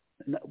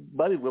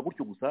 Babivuga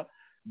gutyo gusa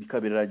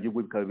bikabera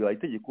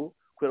itegeko,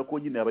 kubera ko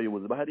nyine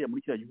abayobozi bahariya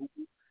muri kiriya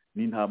gihugu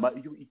ni intama,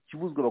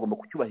 ikivuzwe bagomba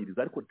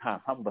kucyubahiriza, ariko nta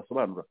mpamvu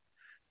basobanura.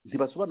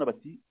 Ntibasobanura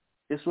bati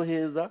ejo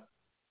heza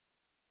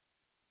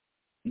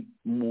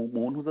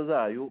mu ntuza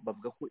zayo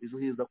bavuga ko ejo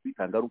heza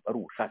kwitanga ari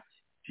ubushake.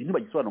 Iki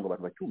ntibagisobanura ngo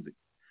abantu bacyumve.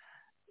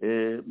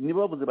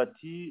 Niba bavuze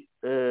bati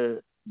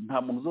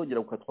nta muntu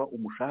uzongera gukatwa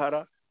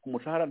umushahara, ku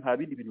mushahara nta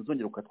bindi bintu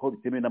uzongera gukatwaho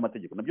bitemewe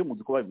n'amategeko, nabyo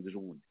muzi ko babivuze ejo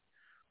bundi.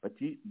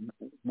 Bati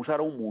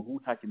umushahara w'umuntu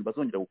nta kintu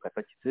bazongera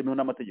gukata kitemewe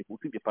n'amategeko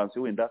usibye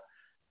pansiyo wenda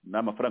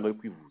n'amafaranga yo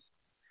kwivuza.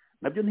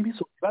 Nabyo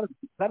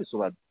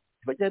babisobanura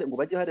ngo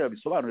bajye hariya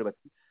babisobanure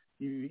bati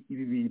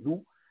ibi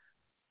bintu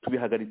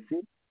tubihagaritse,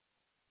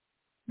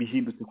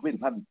 bihindutse kubera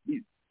impamvu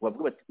nziza.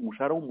 Bavuga bati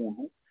umushahara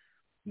w'umuntu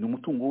ni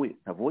umutungo we,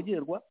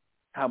 ntavogerwa,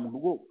 nta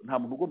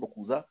muntu ugomba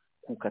kuza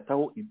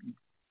kukataho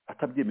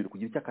atabyemerewe,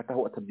 kugira icyo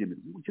akataho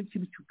atabyemerewe. Icyo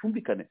kintu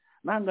cyumvikane.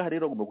 N'ahangaha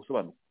rero bagomba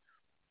gusobanura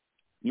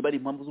niba ari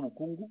impamvu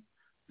z'ubukungu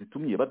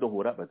zitumye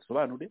badohora,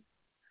 bazisobanure.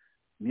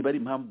 Niba ari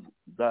impamvu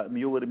za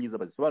miyoborere myiza,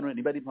 bazisobanure.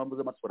 Niba ari impamvu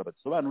z'amatora,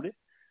 bazisobanure.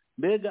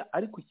 Mbega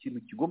ariko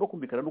ikintu kigomba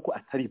kumvikana nuko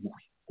atari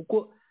impuhwe,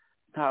 kuko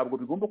ntabwo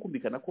bigomba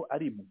kumvikana ko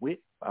ari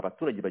impuhwe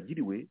abaturage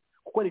bagiriwe,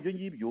 kuko ari ibyo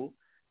ngibyo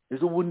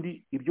ejo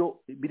bundi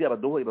ibyo biriya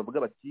badohoye bavuga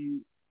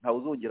bati ntawe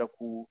uzongera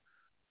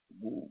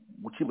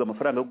gucibwa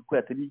amafaranga yo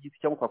yatemye igiti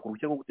cyangwa kwaka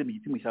uruhushya rwo gutema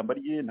igiti mu ishyamba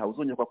rye, ntawe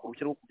uzongera kwaka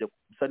uruhushya rwo kujya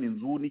gusana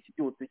inzu n'iki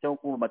byose, cyangwa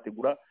kuba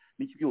amategura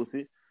n'iki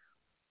byose.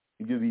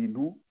 Ibyo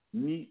bintu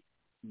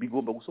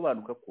bigomba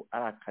gusobanuka ko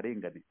ari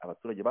akarengane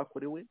abaturage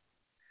bakorewe,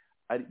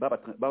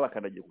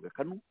 babakandagiye ku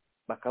gakanu,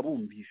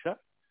 bakabumvisha,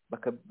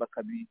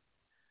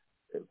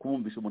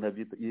 kubumbisha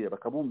umuntu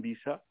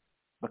bakabumbisha,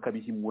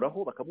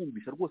 bakabihimuraho,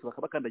 bakabumvisha rwose,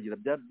 bakabakandagira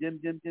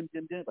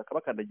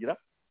bakabakandagira.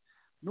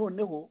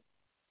 Noneho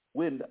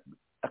wenda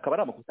akaba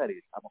ari amakosa ya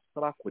leta,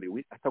 amakosa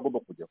bakorewe atagomba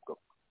kujya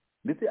kugaruka,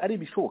 ndetse ari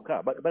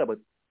ibishoboka bari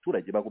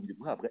abaturage bagombye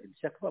guhabwa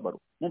ibishaka babaro.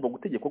 Mwumva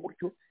gutegekwa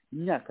gutyo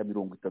imyaka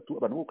 30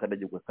 abantu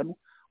bakandagiye ku gakanu,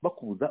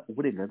 bakubuza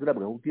uburenganzira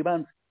bwawe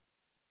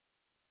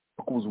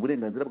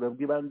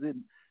bw'ibanze,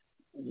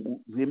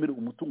 ntiwemerewe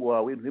umutungo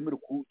wawe,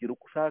 ntiwemerewe kugira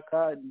uko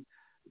ushaka,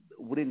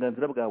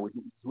 uburenganzira bwawe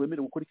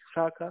ntiwemerewe gukora icyo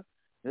ushaka.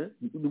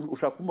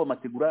 Ushaka kumva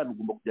amategura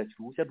ntugomba kubyakira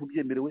uruhushya,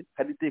 ntubyemerewe.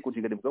 Kandi itegeko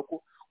nshinga rivuga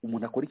ko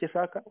umuntu akora icyo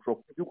ashaka.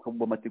 Ushobora kubyuka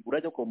ukumva amategura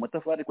ajya kuba mu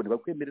matafari, ariko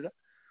ntibakwemerera.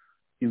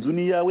 Inzu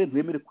ni iyawe,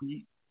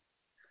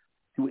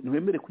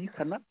 ntiwemerewe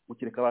kuyisana,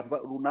 ukireka abantu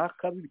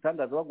runaka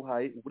b'ibitangaza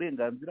baguhaye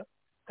uburenganzira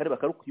kandi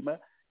bakarukwima.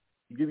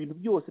 Ibyo bintu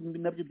byose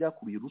nabyo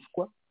byakuruye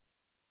ruswa,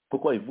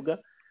 kuko babivuga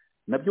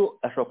nabyo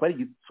ashobora kuba ari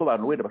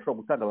igisobanuro wenda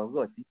bashobora gutanga,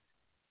 bavuga bati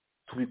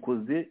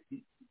tubikoze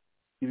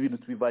ibintu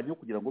tubivanyeho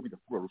kugira ngo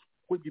bidakurura ruswa,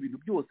 kuko ibyo bintu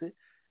byose,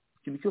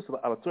 ikintu cyose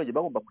abaturage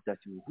bagomba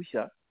kucyakira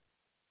uruhushya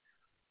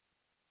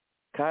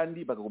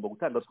kandi bagomba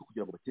gutanga ruswa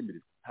kugira ngo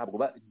bakemererwe, ntabwo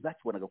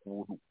bakibonaga ku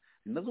buntu.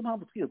 Ni nazo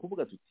mpamvu twiye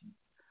kuvuga tuti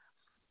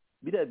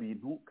biriya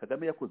bintu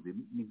Kagame yakoze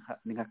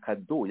ni nka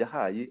kado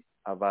yahaye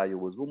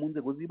abayobozi bo mu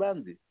nzego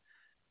z'ibanze,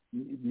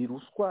 ni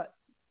ruswa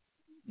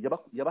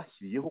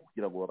yabashyiriyeho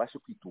kugira ngo babashe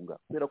kwitunga,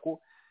 kubera ko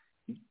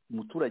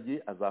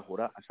umuturage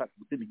azahora ashaka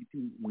gutema igiti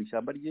mu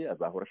ishyamba rye,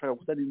 azahora ashaka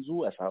gusana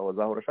inzu,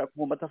 azahora ashaka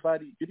kubumba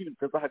amatafari, ibyo ni ibintu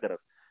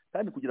bitazahagarara.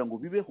 Kandi kugira ngo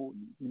bibeho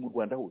ni mu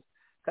Rwanda hose,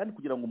 kandi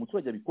kugira ngo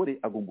umuturage abikore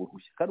agomba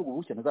uruhushya, kandi urwo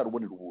ruhushya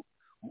ntazarubonera ubuntu,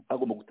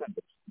 agomba gutanga.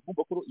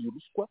 Ugomba ko iyo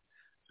ruswa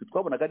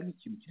twabonaga ari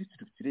nk'ikintu kiri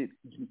structurel,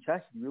 ikintu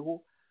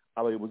cyashyiriweho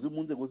abayobozi bo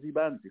mu nzego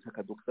z'ibanze, nka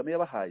kado Kagame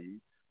yabahaye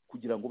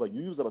kugira ngo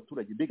banyunyuze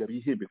abaturage, mbega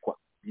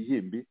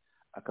bihembe,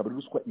 akaba ari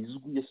ruswa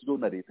izwi yashyizeho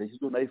na leta,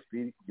 yashyizeho na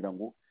FPR kugira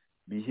ngo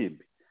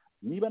bihembe.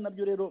 Niba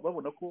nabyo rero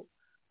babona ko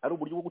ari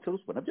uburyo bwo guca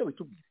ruswa, nabyo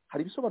bitubwire.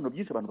 Hari ibisobanuro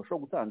byinshi abantu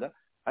bashobora gutanga,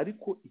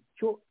 ariko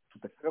icyo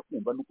tudashaka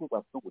kumva ni uko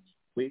bavuga ngo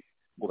nitwe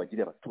ngo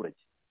bagire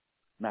abaturage.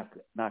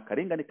 Ni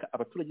akarengane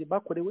abaturage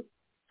bakorewe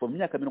mu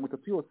myaka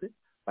 30 yose,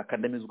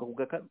 bakandamizwa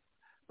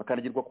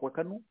bakanagirwa ku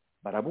gakanu,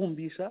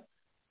 barabumbisha,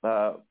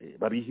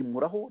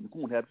 babihimuraho, niko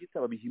umuntu yabyita,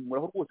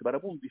 babihimuraho rwose,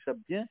 barabumbisha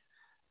bien.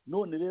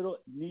 None rero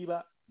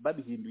niba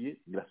babihinduye,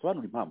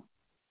 nibasobanura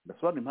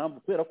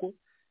impamvu, kubera ko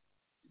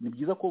ni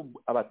byiza ko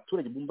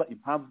abaturage bumva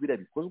impamvu biriya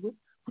bikozwe,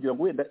 kugira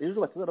ngo wenda ejo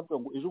batazaravuga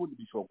ngo ejo bundi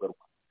bishobora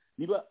kugaruka.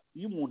 Niba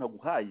iyo umuntu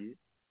aguhaye,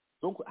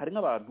 donc hari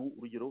nk'abantu,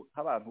 urugero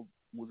nk'abantu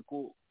muzi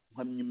ko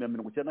nka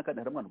 1994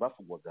 hari abantu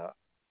bafungwaga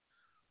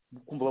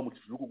kumva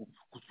bamucishije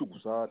gutyo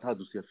gusa, nta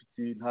dosiye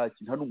afite,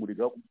 nta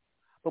n'umurega,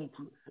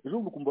 ejo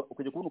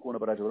ukajya kubona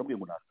baraje baramubwiye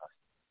ngo natahe,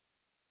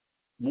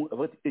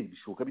 avuga ati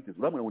bishoboka biteze,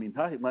 uramubwira ngo ni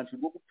ntahe,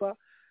 mwancirwa gupfa,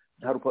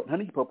 nta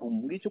n'igipapuro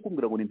muri cyo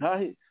kumbwira ngo ni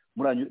ntahe,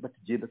 muranyure, bati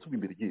genda tuba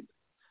imbere, genda.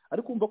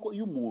 Ariko umva ko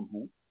iyo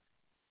umuntu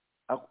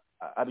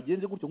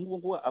abigenje gutyo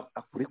nk'ubwo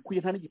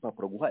akurekuye nta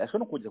n'igipapuro aguhaye,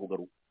 ashobora no kongera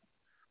kugaruka,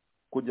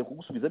 kongera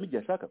kugusubizamo igihe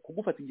ashaka,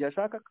 kugufata igihe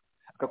ashaka,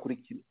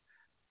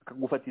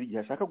 akagufatira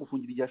igihe ashaka,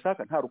 gufungira igihe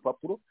ashaka nta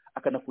rupapuro,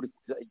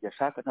 akanakurekura igihe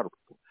ashaka nta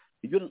rupapuro.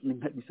 Ibyo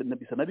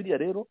bisa na biriya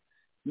rero.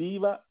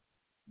 Niba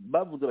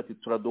bavuze bati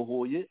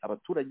turadohoye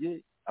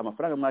abaturage,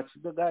 amafaranga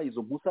mwacibwaga,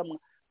 izo mpusa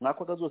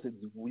mwakwaga zose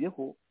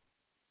zivuyeho,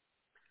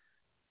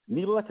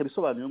 niba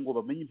batabisobanuye ngo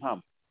bamenye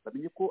impamvu,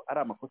 bamenye ko ari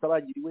amakosa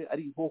bagiriwe,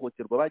 ari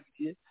ihohoterwa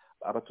bagiriye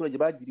abaturage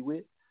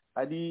bagiriwe,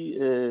 ari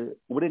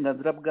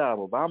uburenganzira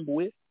bwabo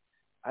bambuwe,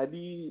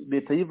 ari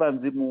leta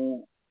yivanze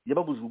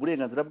yababujije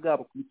uburenganzira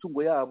bwabo ku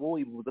mitungo yabo,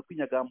 ibubuza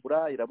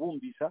kwinyagambura,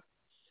 irabumbisha.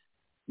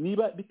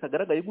 Niba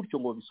bitagaragaye gutyo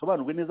ngo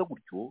bisobanurwe neza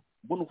gutyo,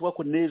 ubwo ni ukuvuga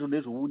ko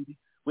n'ejo bundi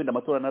wenda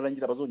amatora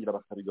narangira bazongera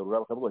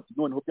bakabigarura, bakavuga bati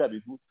noneho bya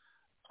bintu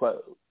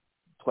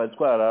twari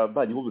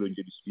twaravanyeho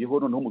birongera bisubiyeho,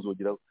 noneho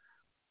muzongera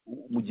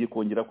mugiye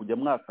kongera kujya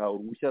mwaka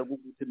uruhushya rwo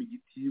gutema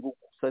igiti, rwo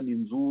gusana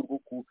inzu,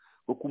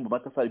 rwo kumva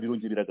amatafari,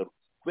 birongera biragarutse,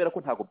 kubera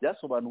ko ntabwo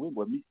byasobanuwe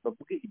ngo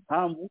bavuge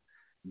impamvu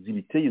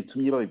zibiteye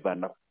zitumye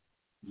babivanaho.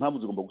 Impamvu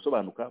zigomba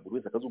gusobanuka, buri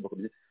wese akazumva,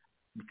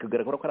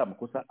 bikagaragara ko ari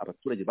amakosa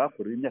abaturage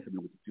bakorewe imyaka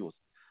 30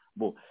 yose.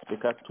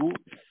 Reka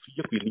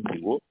tujye ku yindi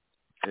ngingo.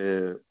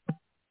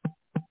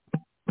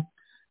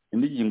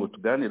 Indi ngingo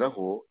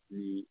tuganiraho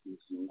ni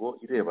ingingo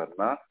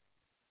irebana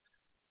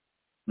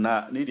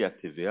n'iriya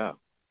TVA.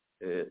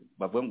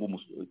 Bavuga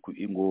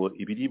ngo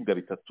ibiribwa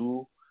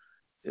bitatu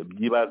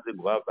by'ibanze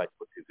ngo bavanye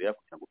TVA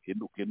kugira ngo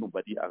kenduke, numva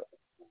ari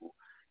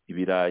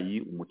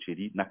ibirayi,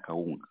 umuceri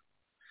n'akawunga.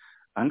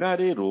 Ahangaha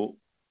rero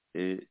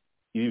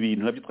ibi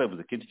bintu nabyo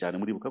twabivuze kenshi cyane,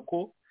 muribuka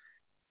ko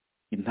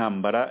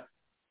intambara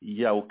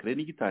ya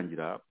Ukraine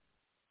igitangira,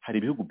 hari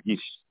ibihugu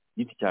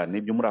byinshi cyane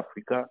byo muri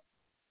Afurika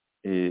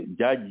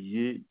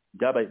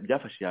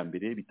byafashe ya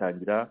mbere,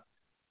 bitangira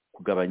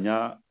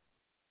kugabanya,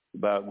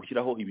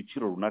 gushyiraho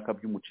ibiciro runaka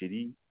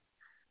by'umuceri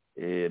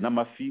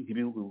n'amafi,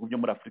 nk'ibihugu byo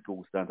muri Afurika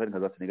ubusanzwe nka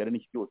za Senegal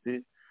n'iki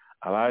byose.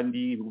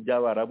 Abandi ibihugu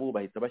by'Abarabu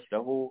bahita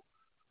bashyiraho,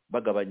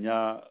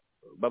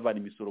 bavana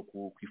imisoro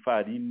ku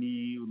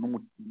ifarini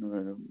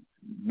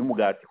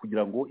n'umugati,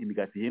 kugira ngo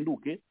imigati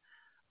ihenduke,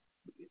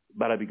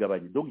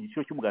 barabigabanya. Donc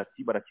igiciro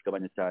cy'umugati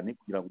barakigabanya cyane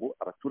kugira ngo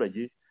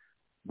abaturage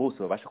bose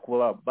babasha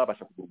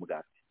kugura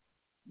umugati.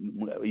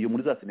 Iyo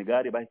muri za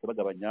Senegal bahise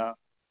bagabanya,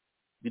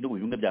 ibihugu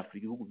bimwe bya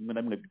Afurika, ibihugu bimwe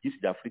na bimwe byinshi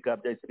bya Afurika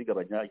byahise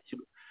bigabanya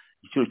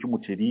igiciro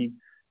cy'umuceri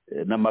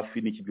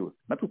n'amafi n'iki byose.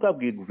 Natwe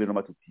twabwiye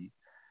guverinoma tuti,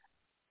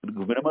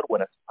 guverinoma y'u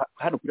Rwanda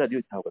hano kuri radiyo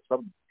ITAHUKA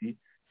twabwiye tuti,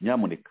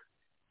 nyamuneka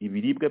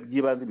ibiribwa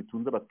by'ibanze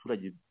bitunze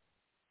abaturage,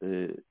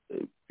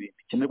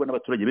 bikenerwa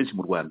n'abaturage benshi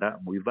mu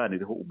Rwanda, mu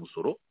bivanireho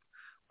umusoro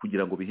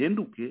kugira ngo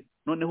bihenduke,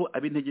 noneho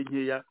ab'intege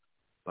nkeya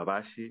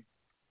babashe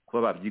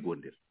kuba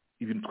babyigondera.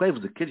 Ibintu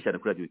twabivuze kenshi cyane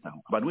kuri radiyo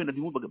ITAHUKA. Abantu wenda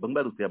bamwe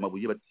baduteye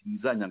amabuye bati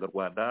nizanyanga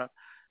Rwanda,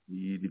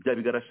 ni bya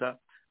bigarasha,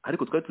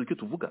 ariko twari tuzi icyo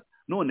tuvuga.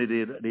 None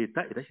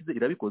leta irashyize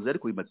irabikoze,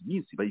 ariko bimaze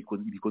iminsi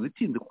ibikoze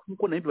itinze,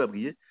 kuko nayo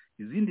bibabwiye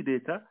izindi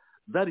leta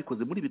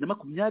zabikoze muri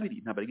 2020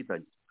 intambara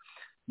igitangira.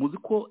 Muzi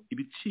ko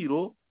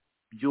ibiciro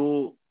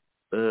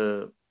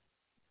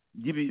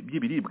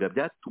by'ibiribwa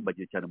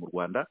byatumbagiye cyane mu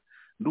Rwanda.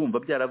 Ndumva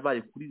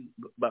byarabaye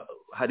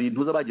hari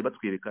intuza bagiye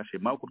batwereka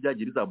shema uko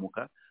byagiye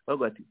bizamuka,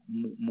 bavuga ati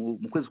mu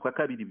kwezi kwa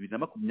kabiri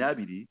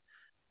 2022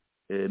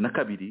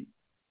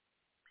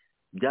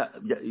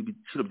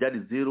 ibiciro byari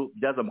zero,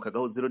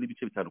 byazamukagaho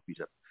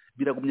 0.5%,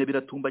 biragumya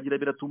biratumbagira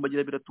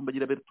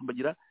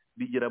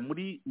bigera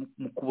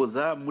mu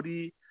Kuboza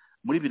muri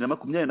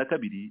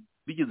 2022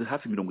 bigeze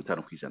hafi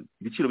 50%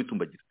 ibiciro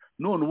bitumbagira.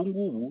 None ubu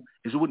ngubu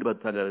ejo bundi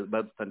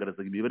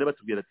badutangarazaga imibare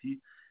batubwira ati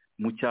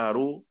mu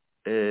cyaro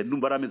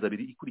numva ari amezi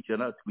abiri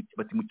ikurikirana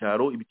bati mu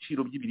cyaro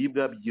ibiciro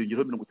by'ibiribwa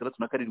byiyongereho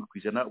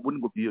 67%, ubundi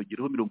ngo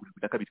byiyongereho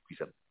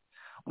 72%.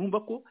 urumva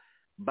ko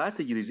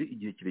bategereje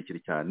igihe kirekire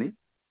cyane,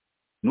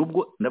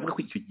 nubwo navuga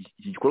ko iki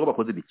gikorwa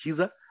bakoze ni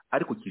cyiza,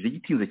 ariko kije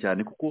gitinze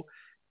cyane, kuko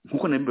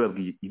nkuko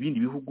nabibabwiye ibindi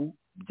bihugu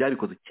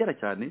byabikoze kera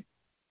cyane,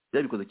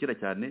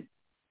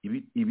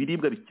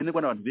 ibiribwa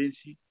bikenerwa n'abantu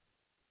benshi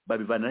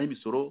babivanaho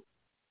imisoro,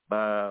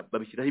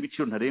 babishyiraho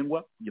ibiciro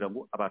ntarengwa kugira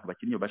ngo abantu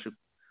bakennye babashe,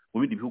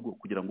 mu bindi bihugu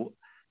kugira ngo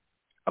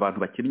abantu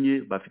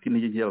bakennye bafite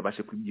intege nke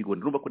babashe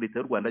kubyigondera. Urumva ko leta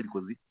y'u Rwanda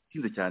ibikoze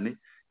itinze cyane,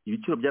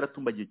 ibiciro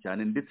byaratumbagiye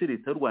cyane, ndetse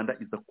leta y'u Rwanda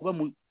iza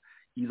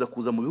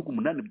kuza mu bihugu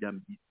 8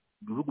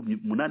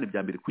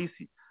 bya mbere ku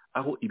isi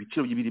aho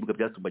ibiciro by'ibiribwa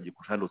byatumbagiye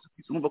kurusha hose ku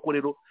isi. Urumva ko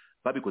rero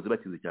babikoze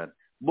batinze cyane.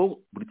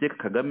 Bo buri teka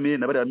Kagame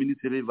na bariya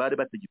minisitiri bari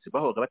bategetse,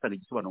 bahoraga batanga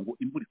igisobanuro ngo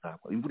imvura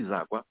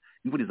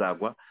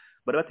izagwa,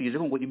 bari bategereje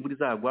ko ngo imvura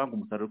izagwa, ngo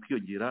umusaruro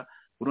ukiyongera,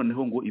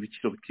 noneho ngo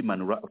ibiciro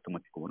bikimanura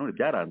automatique. None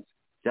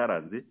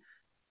byaranze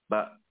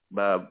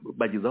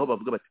bageze aho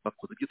bavuga bati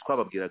bakoze ibyo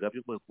twababwiraga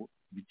byo ko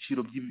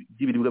ibiciro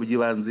by'ibiribwa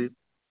by'ibanze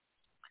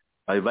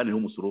babivanireho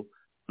umusoro,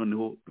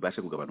 noneho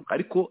bibashe kugabanuka.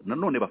 Ariko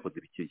nanone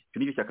bakoze bikeya. Icyo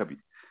nicyo cya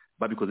kabiri,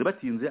 babikoze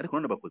batinze, ariko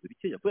nanone bakoze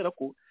bikeya, kubera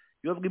ko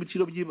iyo bavuga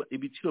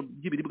ibiciro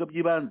by'ibiribwa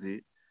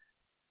by'ibanze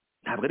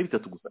ntabwo ari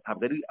bitatu gusa,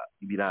 ntabwo ari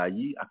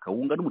ibirayi,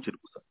 akawunga n'umuceri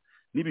gusa,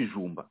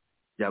 n'ibijumba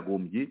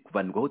byagombye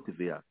kuvanirwaho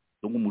TVA,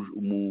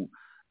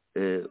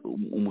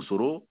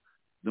 umusoro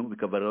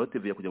bikavanirwaho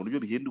TVA kugira ngo ibyo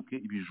bihenduke.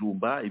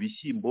 Ibijumba,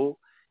 ibishyimbo,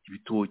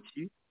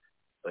 ibitoki,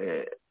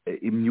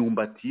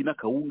 imyumbati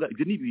n'akawunga,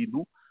 ibyo ni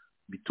ibintu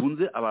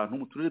bitunze abantu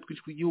mu turere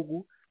twinshi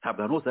tw'igihugu, ntabwo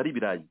ahantu hose hari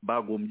ibirayi.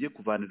 Bagombye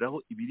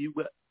kuvaniraho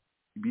ibiribwa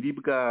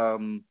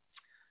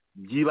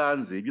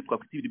by'ibanze, ibyo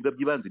twakwita ibiribwa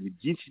by'ibanze ni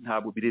byinshi,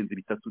 ntabwo birenze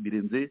bitatu,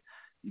 birenze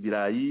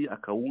ibirayi,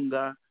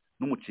 akawunga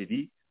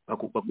n'umuceri,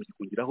 bagombye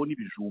kongeraho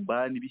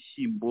n'ibijumba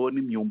n'ibishyimbo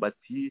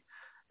n'imyumbati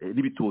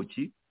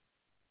n'ibitoki,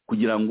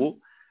 kugira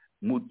ngo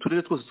mu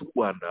turere twose tw'u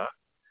Rwanda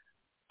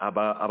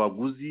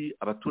abaguzi,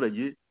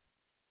 abaturage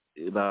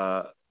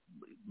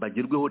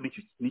bagerweho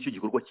n'icyo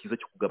gikorwa cyiza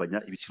cyo kugabanya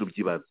ibiciro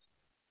by'ibanze.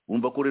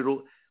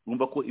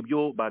 Urumva ko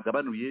ibyo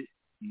bagabanuye,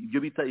 ibyo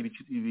bita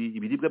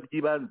ibiribwa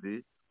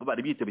by'ibanze,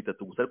 bari bita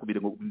bitatu gusa, ariko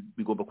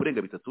bigomba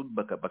kurenga bitatu,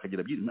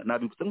 bakagira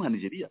nabibutsa nka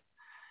Nigeria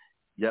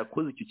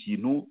yakoze icyo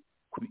kintu,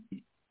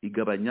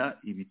 igabanya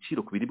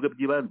ibiciro ku biribwa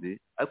by'ibanze,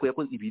 ariko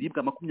yakoze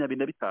ibiribwa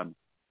 25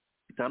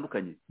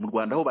 bitandukanye. Mu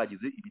Rwanda ho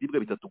bagize ibiribwa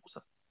bitatu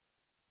gusa,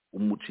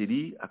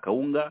 umuceri,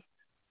 akawunga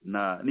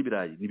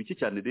n'ibirayi, ni bike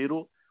cyane.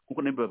 Rero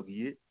nkuko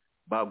nabibabwiye,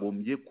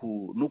 bagombye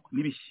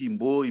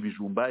n'ibishyimbo,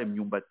 ibijumba,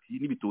 imyumbati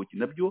n'ibitoki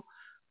nabyo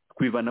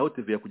kubivanaho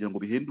TVA kugira ngo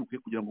bihenduke,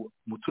 kugira ngo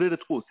mu turere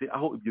twose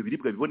aho ibyo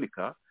biribwa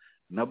biboneka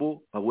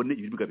nabo babone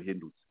ibiribwa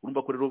bihendutse.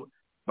 Urumva ko rero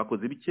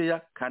bakoze bikeya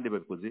kandi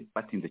babikoze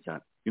batinze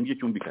cyane. Iyo ngicyo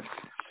cyumvikana.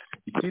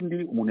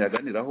 Ikindi umuntu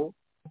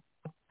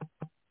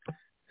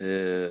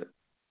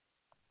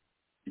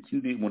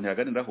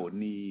yaganiraho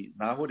ni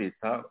naho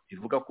leta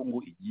ivuga ko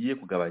ngo igiye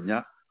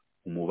kugabanya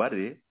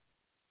umubare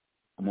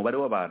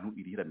w'abantu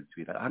irihira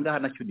mituweli. Aha ngaha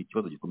nacyo ni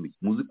ikibazo gikomeye.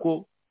 Muzi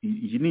ko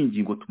iyi ni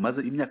ingingo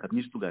tumaze imyaka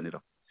myinshi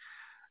tuganiraho.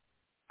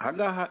 Aha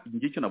ngaha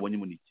icyo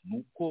nabonyemo ni iki, ni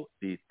uko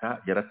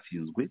leta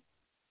yaratsinzwe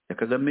ya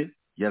Kagame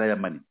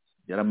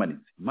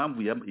yaramanitse.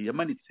 Impamvu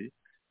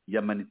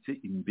yamanitse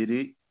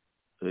imbere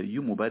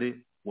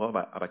y'umubare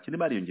abakene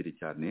bariyongereye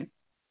cyane,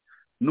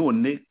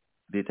 none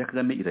leta ya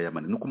Kagame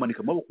irayamanitse. Ni ukumanika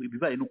amaboko,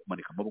 ibibaye ni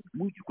ukumanika amaboko,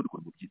 mu by'ukuri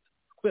mu byiza,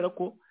 kubera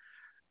ko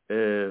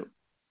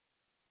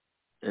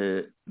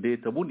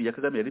leta bundi ya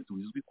Kagame yari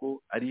tuzwi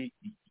ko ari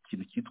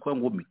ikintu cyitwa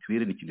ngo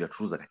mituweli, ni ikintu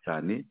yacuruzaga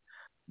cyane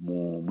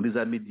muri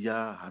za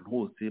media, ahantu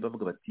hose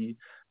bavuga bati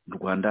mu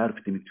Rwanda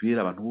rufite mituweli,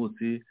 abantu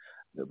bose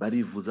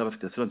barivuza,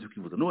 bafite assurance yo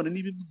kwivuza. None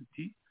n'ibivuze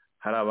iti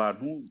hari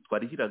abantu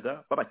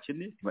twarihiraga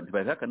b'abakene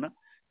ntibahakana,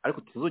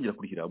 ariko tutazongera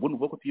kurihira. Ubundi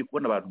uvuga ko tugiye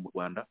kubona abantu mu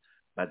Rwanda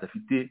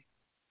badafite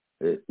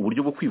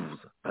uburyo bwo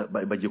kwivuza,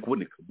 bagiye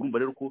kuboneka. Urumva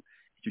rero ko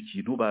icyo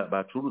kintu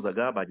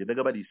bacuruzaga,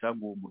 bagendaga barisha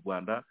ngo mu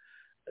Rwanda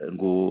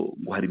ngo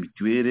hari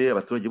mituweli,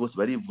 abaturage bose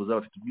barivuza,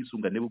 bafite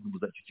ubwisungane bwo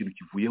kwivuza, icyo kintu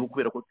kivuyeho,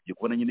 kubera ko tugiye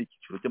kubona nyine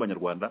icyiciro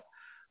cy'abanyarwanda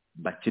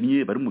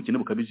bakennye, bari mu bukene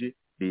bukabije.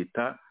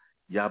 Leta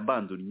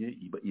yabandonye,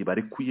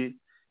 ibarekuye,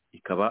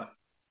 ikaba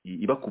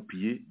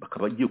ibakupiye,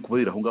 bakaba igiye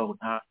kubarira aho ngaho,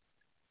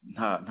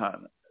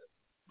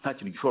 nta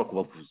kintu gishobora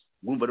kubavuza.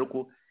 Urumva rero ko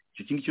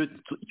icyo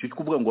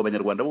kuvuga ngo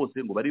abanyarwanda bose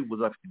ngo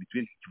barivuza bafite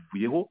mituweli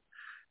kivuyeho,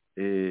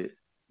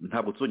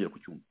 ntabwo tuzongera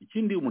kucyumva.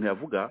 Ikindi umuntu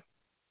yavuga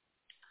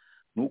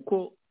ni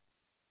uko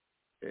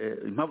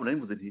impamvu nari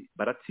mvuze nti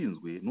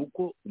baratsinzwe ni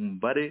uko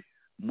umubare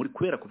muri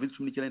kubera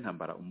COVID-19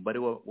 n'intambara umubare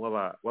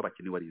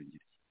w'abakene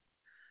wariyongereye.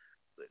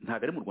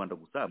 Ntabwo ari mu Rwanda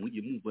gusa,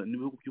 mwigiye mwumva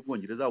n'ibihugu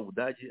by'Ubwongereza,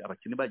 Ubudage,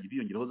 abakene bagiye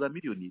biyongeraho za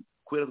miliyoni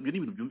kubera ibyo ni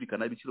ibintu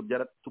byumvikana, ibiciro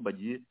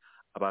byaratumbagiye,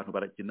 abantu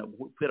barakena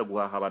kubera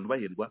guhaha, abantu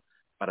bahendwa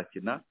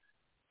barakena,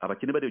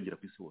 abakene bariyongera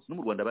ku isi hose, no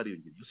mu Rwanda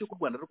bariyongera. Gusa ko u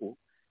Rwanda rwo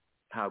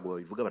ntabwo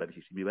babivuga,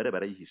 barabihisha, imibare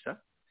barayihisha.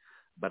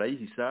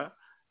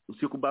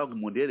 Usiye ko Banki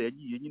Mondiale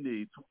yagiye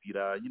nyine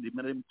itubwira nyine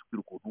rimwe na rimwe itubwira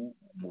ukuntu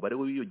umubare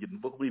w'iyongera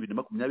mvuga muri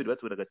 2020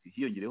 batubwiraga ati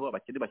hiyongereho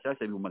abakene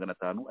bashyashya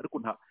 500,000, ariko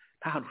nta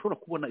hantu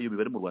ushobora kubona iyo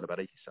mibare mu Rwanda,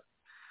 barayihisha.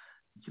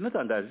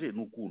 Ikinatangaje ni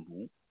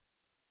ukuntu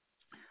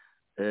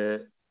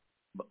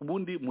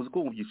ubundi muzi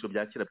ko mu byiciro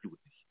bya kera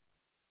by'ubudehe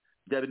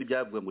bya bindi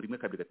byavuga ngo 1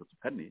 2 3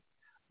 4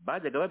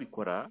 bajyaga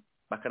babikora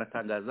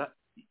bakanatangaza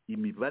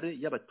imibare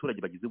y'abaturage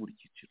bagize buri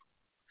cyiciro,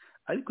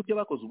 ariko ibyo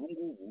bakoze ubu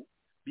ngubu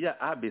bya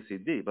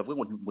ABCD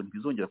bavuga ngo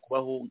ntibizongera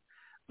kubaho,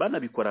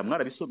 banabikora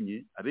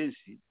mwarabisomye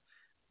abenshi,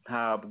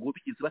 ntabwo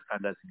bigeze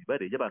batangaza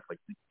imibare y'abantu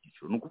bagize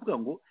ibyiciro. Ni ukuvuga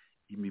ngo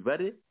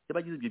imibare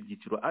y'abagize ibyo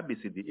byiciro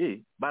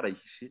ABCDE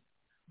barayihishe,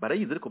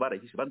 barayizi ariko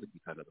barayihishe, banze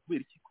kuyitangaza.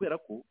 Kubera iki? Kubera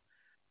ko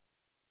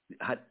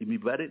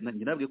imibare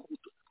nabwiye ko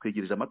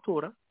twegereje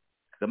amatora,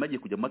 Kagame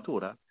agiye kujya mu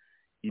matora,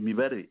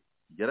 imibare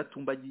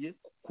yaratumbagiye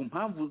ku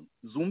mpamvu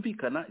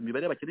zumvikana.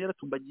 Imibare y'abakene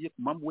yaratumbagiye ku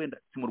mpamvu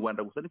wenda si mu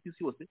Rwanda gusa, ni ku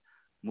isi yose.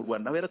 Mu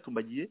Rwanda aho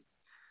yaratumbagiye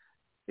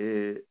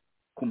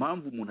ku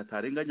mpamvu umuntu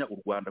atarenganya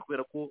u Rwanda,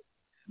 kubera ko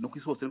no ku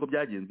isi hose niko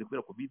byagenze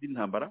kubera COVID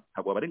n'intambara,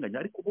 ntabwo babarenganya,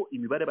 ariko bo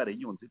imibare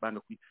barayinyonze,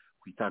 banga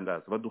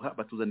kwitangaza.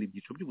 Batuzana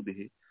ibyiciro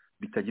by'ubudehe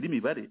bitagira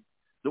imibare,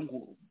 donc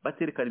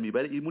baterekana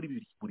imibare iri muri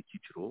buri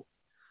cyiciro,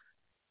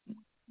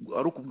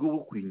 ari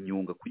ukubwo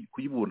kuyinyonga,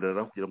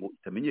 kuyibundara kugira ngo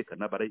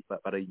itamenyekana,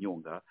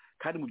 barayinyonga.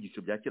 Kandi mu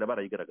byiciro bya kera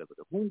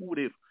barayigaragazaga. Nk'ubu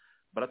rero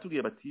baratubwiye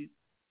bati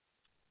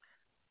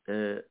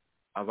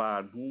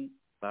abantu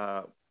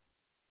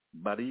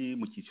bari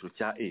mu cyiciro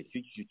cya E,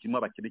 cyo cyiciro kirimo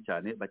abakene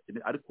cyane,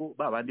 ariko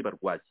babandi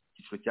barwaye.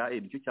 Icyiciro cya E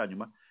nicyo cya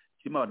nyuma,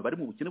 kirimo abantu bari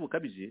mu bukene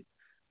bukabije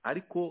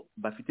ariko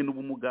bafite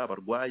n'ubumuga,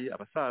 barwaye,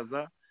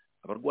 abasaza,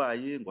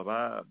 abarwaye, ngo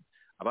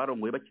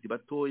abarongoye bakiri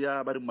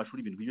batoya, bari mu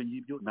mashuri, ibintu nk'ibyo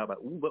ngibyo.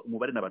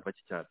 Umubare n'abantu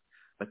bake cyane,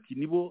 bati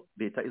nibo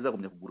leta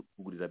izagumya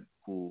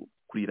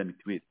kurira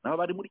mituweli. Naho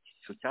bari muri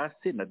cyiciro cya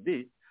C na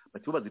D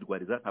bati bo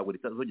bazirwariza, ntabwo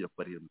leta izongera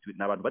kubarira mituweli.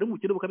 Ni abantu bari mu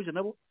bukene bukabije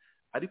nabo,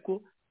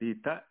 ariko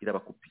leta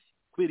irabakupiye.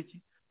 Kubera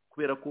iki?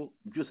 Kubera ko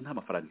byose nta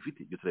mafaranga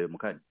ifite. Ibyo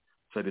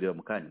turabireba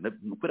mu kanya,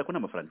 kubera ko nta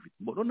mafaranga ifite.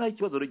 Noneho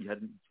ikibazo rero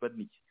gihari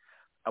ni iki?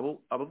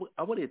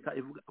 Abo leta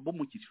ivuga abo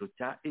mu cyiciro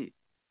cya E,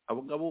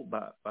 abo ngabo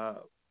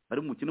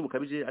bari mu bukene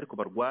bukabije ariko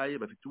barwaye,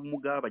 bafite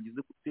ubumuga, bagize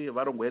gute,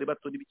 barongoye ari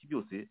bato, n'ibiki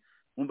byose,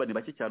 umva ni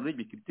bake cyane.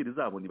 Urebye kiriteri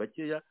zabo ni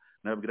bakeya.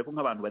 Nababwira ko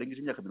nk'abantu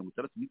barengeje imyaka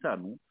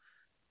 65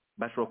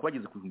 bashobora kuba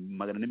bageze ku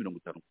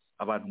 450.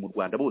 Abantu mu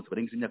Rwanda bose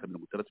barengeje imyaka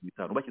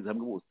 65 bashyize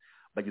hamwe bose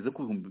bageze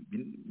ku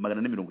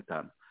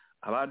 450.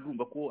 Abandi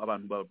urumva ko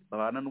abantu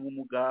babana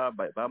n'ubumuga,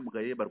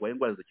 bamugaye, barwaye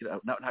indwara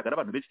zidakira, ntabwo ari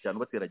abantu benshi cyane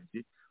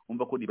bateragije,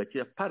 umva ko ni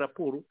bakeya par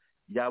rapport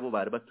yabo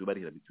bari batuye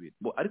barihira mituweli.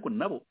 Ariko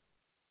nabo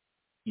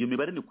iyo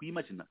mibare ni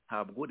kuyimagina.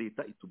 Ntabwo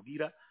leta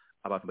itubwira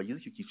abantu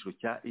bagize icyo cyiciro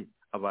cya E,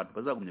 abantu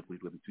bazagumya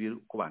kurirwa mituweli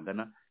uko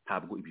bangana,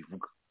 ntabwo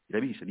ibivuga,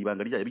 irabihisha. Ni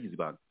ibanga ryayo, bigize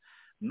ibanga.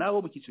 Nabo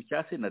mu cyiciro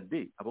cya C na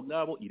D, abo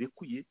ngabo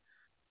irekuye,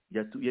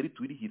 yari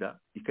tuyirihira,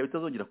 ikaba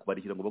itazongera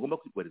kubarihira ngo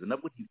bagomba kwirwariza,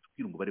 nabwo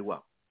ntitubwire umubare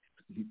wabo,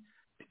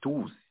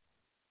 ntituwuzi.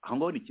 Aho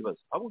ngaho ni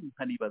ikibazo. Abo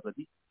nkanibaza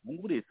nti ubu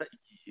ngubu leta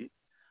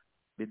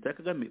ya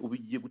Kagame ubu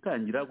igiye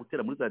gutangira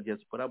gutera muri za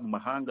diaspora, mu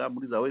mahanga,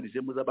 muri za ONG,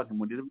 muri za Banki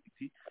Mondiale,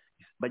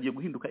 bagiye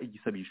guhinduka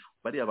igisabisho.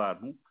 Bariya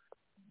abantu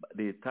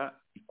leta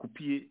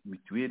ikupiye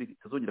mituweli,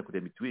 itazongera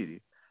kureba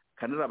mituweli,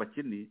 kandi ari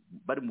abakene,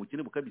 bari mu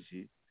bukene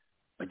bukabije,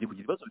 bagiye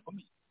kugira ibibazo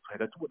bikomeye.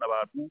 Twahaga tubona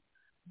abantu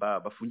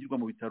bafungirwa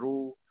mu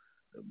bitaro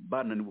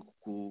bananiwe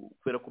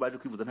kubera ko baje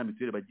kwivuza nta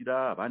mituweli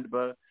bagira, abandi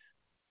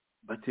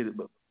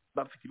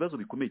bafite ibibazo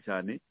bikomeye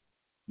cyane.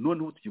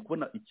 Noneho tugiye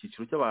kubona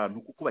icyiciro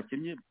cy'abantu kuko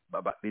bakennye,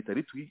 leta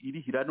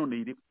irihira, none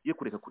igiye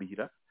kureka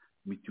kurihira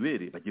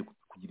mituweli, bagiye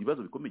kugira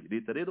ibibazo bikomeye.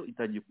 Leta rero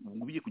itangiye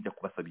kujya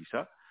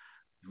kubasabisha,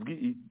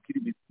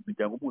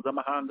 imiryango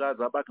mpuzamahanga,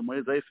 za Banki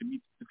Mondiale, za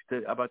FMI,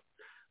 dufite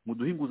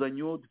muduha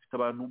inguzanyo, dufite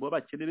abantu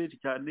b'abakene benshi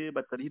cyane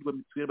batarihirwa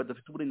mituweli,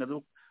 badafite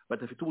uburenganzira,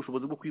 badafite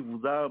ubushobozi bwo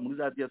kwivuza, muri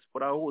za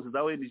diaspora hose,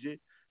 za ONG,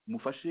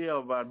 mufashe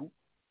aba bantu.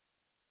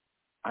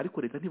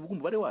 Ariko leta ntivuga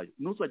umubare wayo.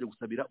 Ntuzajya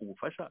gusabira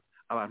ubufasha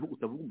abantu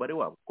utavuga umubare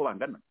wabo uko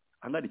bangana.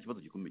 Ahangana ikibazo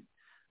gikomeye.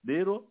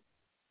 Rero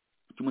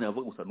icyo umuntu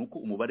yavuga gusa ni uko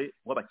umubare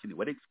w'abakene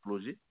wari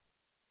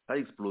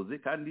explose,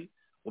 kandi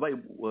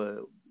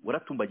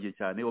waratumbagiye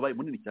cyane, wabaye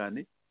munini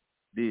cyane.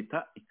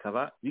 Leta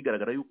ikaba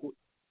bigaragara yuko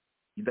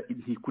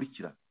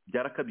ntikurikira,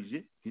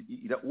 byarakabije.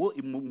 Uwo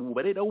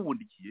umubare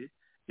irawubundikiye,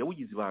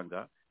 yawugize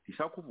ibanga,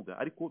 ntishaka kuvuga,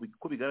 ariko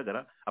ko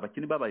bigaragara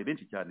abakene babaye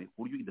benshi cyane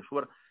ku buryo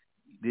idashobora,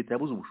 leta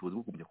yabuze ubushobozi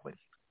bwo kujya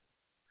kubarira.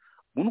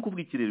 Ubu ni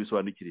ukuvuga iki rero?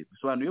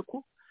 Bisobanuye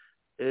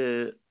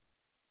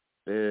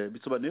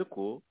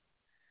ko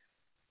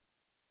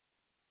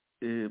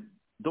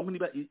donc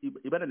niba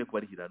ibananiye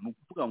kubarihira, ni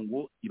ukuvuga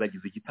ngo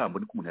ibagize igitambo,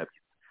 niko umuntu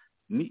yabyita.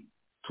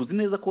 tuzi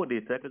neza ko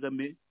leta ya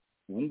Kagame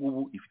ubu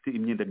ngubu ifite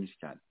imyenda myinshi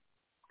cyane,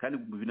 kandi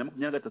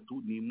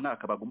 2023 ni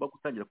umwaka bagomba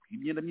gutangira kugira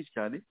imyenda myinshi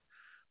cyane.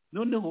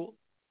 Noneho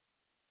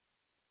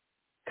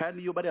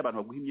kandi iyo bari abantu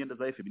baguha imyenda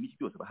za FM n'iki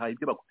byose bahaye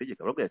ibyo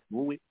bagutegeka, baravuga ati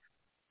wowe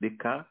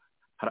reka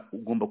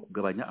ugomba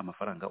kugabanya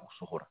amafaranga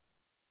usohora,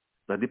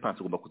 za dépenses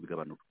ugomba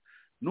kuzigabanura.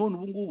 None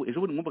ubu ngubu ejo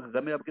bundi mwumva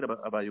Kagame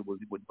yabwira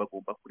abayobozi ngo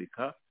bagomba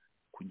kureka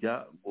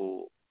kujya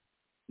ngo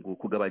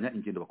kugabanya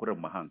ingendo bakorera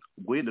mu mahanga.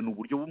 Ubwo yenda ni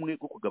uburyo bumwe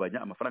bwo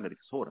kugabanya amafaranga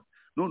leta isohora.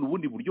 None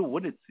ubundi buryo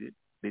bubonetse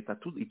leta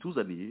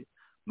ituzaniye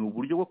ni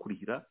uburyo bwo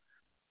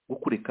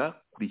kureka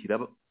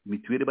kurihira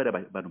mituweli bari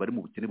abantu bari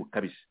mu bukene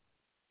bukabije,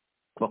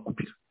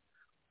 kubakupira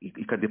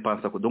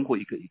ikadepansa ko donc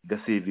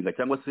igasevinga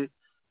cyangwa se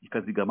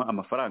ikazigama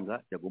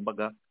amafaranga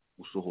yagombaga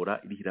gusohora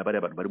irihira bari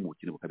abantu bari mu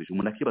bukene bukabije.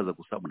 Umuntu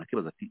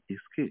akibaza ati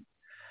eske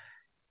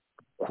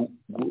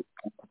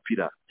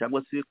kupira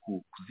cyangwa se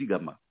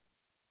kuzigama,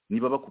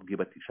 niba bakubwiye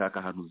bati shaka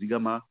ahantu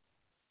uzigama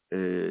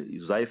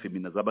za FM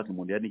na za banki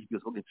mondiale n'iki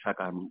byose,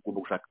 bagashaka ahantu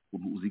ugomba gushaka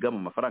uzigama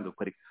amafaranga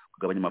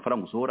kugabanya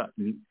amafaranga usohora,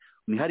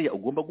 ni hariya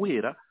ugomba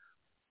guhera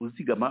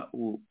uzigama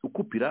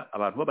ukupira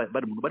abantu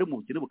bari mu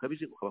bukene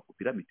bukabije,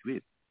 ukabakupira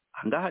mituweli.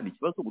 Ahangaha ni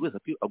ikibazo buri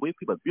wese agoye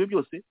kwibaza. Ibyo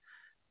byose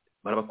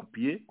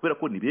barabakupiye kubera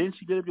ko ni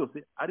benshi, ibyo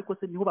byose, ariko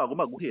se niho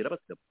bagomba guhera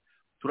basigama.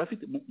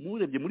 Turafite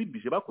murebye muri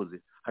bije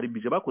bakoze, hari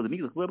bije bakoze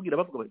nigeze kubabwira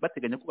bavuga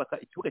bateganya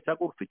kubaka ikibuga cya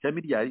golf cya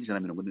miliyari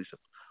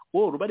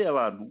 143. Bari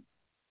abantu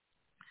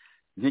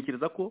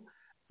ntekereza ko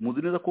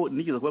muzi neza ko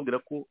nigeze kubabwira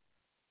ko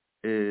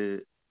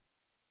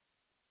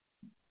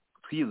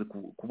twize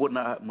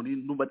kubona muri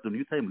New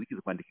Times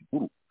nigeze kwandika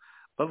inkuru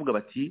bavuga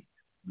bati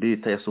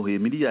leta yasohoye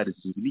miliyari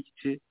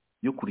 2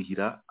 yo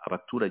kurihira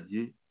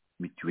abaturage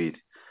mituweli.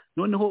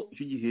 Noneho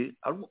icyo gihe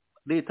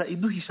leta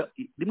iduhisha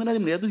rimwe na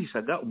rimwe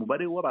yaduhishaga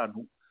umubare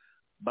w'abantu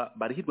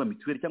barihirwa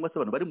mituweli cyangwa se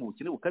abantu bari mu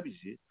bukene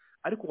bukabije,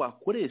 ariko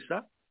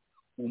wakoresha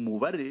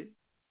umubare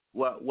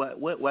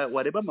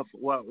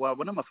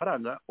wabona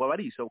amafaranga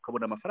wabarisha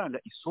ukabona amafaranga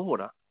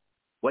isohora,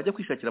 wajya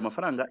kwishakira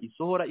amafaranga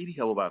isohora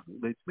iriha abo bantu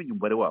ugahita umenya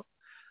umubare wabo.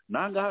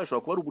 Nangaha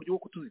hashobora kuba ari uburyo bwo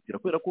kutuzitira,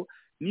 kubera ko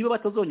niba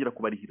batazongera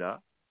kubarihira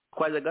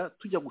twajyaga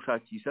tujya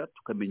gushakisha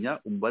tukamenya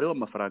umubare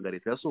w'amafaranga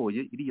leta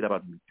yasohoye irihira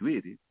abantu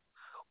mituweli,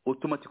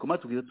 automatically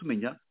tugahita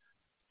tumenya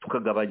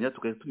tukagabanya,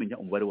 tugahita tumenya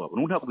umubare wabo.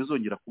 N'ubu ntabwo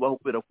bizongera kubaho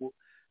kubera ko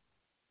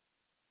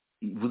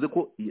ivuze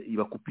ko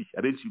ibakupiye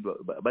abenshi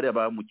bari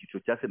aba mu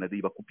cyiciro cya senade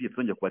ibakupiye,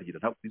 tuzongera kubarihira.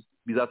 Ntabwo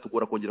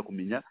bizatugora kongera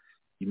kumenya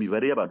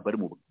imibare y'abantu bari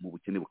mu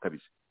bukene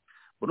bukabije.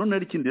 None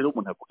hari ikindi rero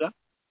umuntu avuga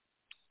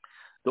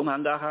donc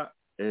ahangaha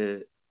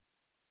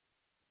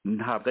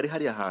ntabwo ari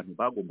hariya hantu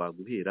bagomba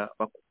guhera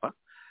bakupa.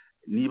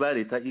 Niba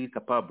leta iri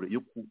capable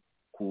yo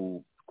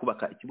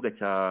kubaka ikibuga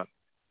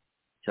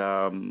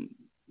cya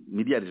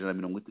miliyari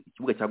 140,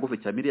 ikibuga cya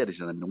golf cya miliyari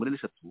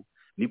 143,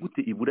 ni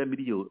gute ibura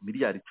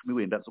miliyari 10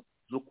 wenda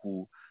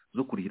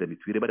zo kurihira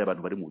mituweli bari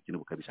abantu bari mu bukene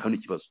bukabije? Hano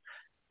ikibazo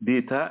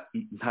leta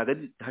ntabwo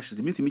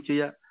hashize iminsi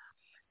mikeya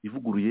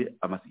ivuguruye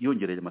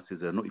yongereye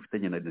amasezerano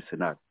ifitanye na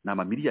Arsenal na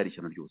miliyari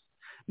 5 ryose.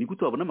 Ni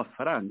gute wabona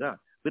amafaranga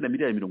wenda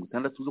miliyari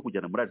 60 zo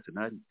kujyana muri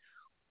Arsenal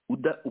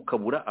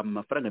ukabura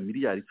amafaranga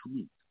miliyari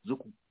 10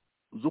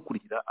 zo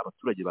kurihira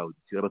abaturage bawe,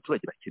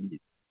 abaturage bakennye?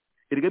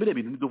 Erega biriya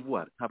bintu ni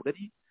devoir, ntabwo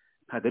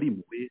ari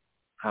impuhwe,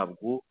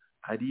 ntabwo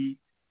ari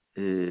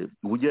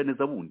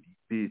ubugiraneza bundi.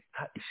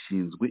 Leta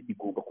ishinzwe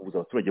igomba kubuza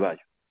abaturage bayo,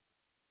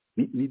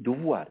 ni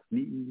devoir,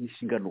 ni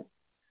inshingano.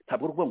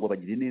 Ntabwo ari ukuvuga ngo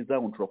bagire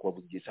neza ngo nshobora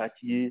kubavuza igihe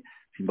nshakiye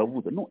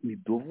simbavuza, no, ni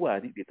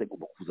devoir. Leta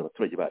igomba kubuza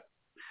abaturage bayo.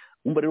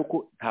 Umva rero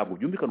ko ntabwo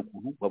byumvikana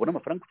ukuntu wabona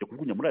amafaranga kujya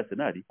kujugunya muri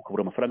Arsenal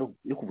ukabura amafaranga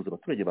yo kuvuza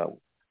abaturage bawe.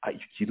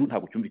 Icyo kintu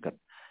ntabwo cyumvikana.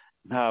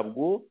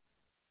 Ntabwo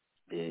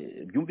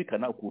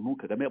byumvikana ukuntu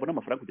Kagame yabona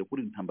amafaranga kujya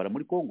kuri intambara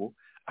muri Congo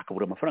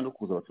akabura amafaranga yo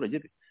kuvuza abaturage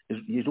be.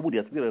 Ejo bundi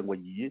yatubwiraga ngo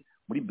agiye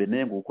muri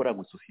Benin ngo gukora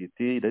ngo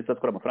societe idahita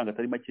atwara amafaranga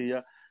atari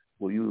makeya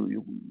ngo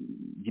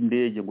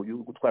y'indege ngo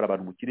gutwara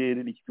abantu mu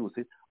kirere n'iki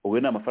cyose.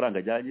 Wowe n'amafaranga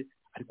ajyanye,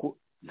 ariko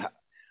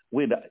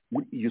wenda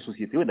iyo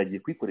societe wenda agiye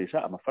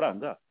kwikoresha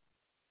amafaranga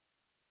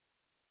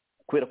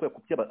kubera ko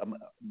yakupye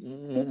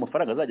mu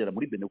mafaranga azagera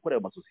muri Benin gukora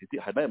ayo masosiyete.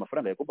 Hari n'ayo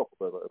mafaranga yagomba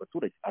kuba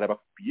abaturage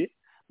arabakupiye,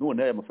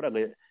 none ayo mafaranga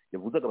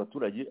yavuzaga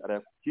abaturage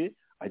arayakupye,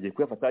 agiye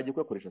kuyafata agiye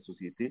kuyakoresha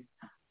sosiyete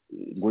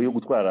ngo yo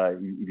gutwara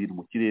ibintu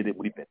mu kirere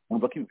muri Benin.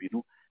 Urumva ko ibi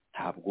bintu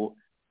ntabwo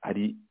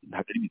ari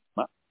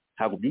bizima,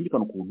 ntabwo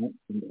byumvikana ukuntu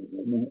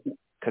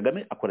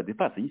Kagame akora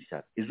dépense nyinshi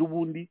cyane. Ejo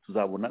bundi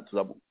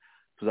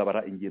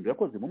tuzabara ingendo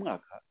yakoze mu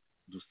mwaka,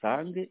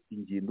 dusange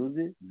ingendo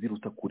ze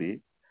ziruta kure,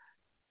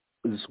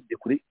 zisubiye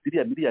kure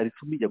ziriya miliyari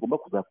 10 yagomba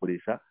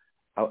kuzakoresha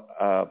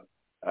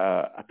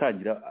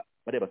atangira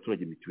bari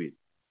abaturage mituweli.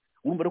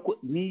 Urumva rero ko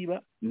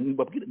niba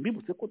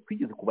mbibutse ko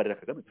twigeze kubarira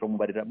Kagame,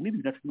 turamubarira muri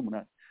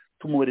 2018,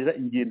 tumubarira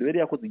ingendo yari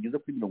yakoze igeze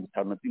kuri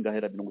 50 na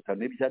zingahera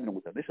 52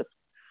 cyangwa 53.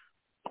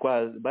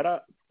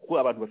 Twabara ko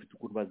abantu bafite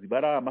ukuntu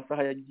bazibara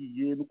amasaha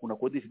yagiye n'ukuntu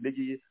akodesha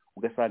indege ye,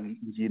 ugasanga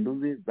ingendo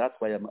ze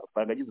zatwaye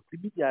amafaranga ageze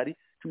kuri miliyari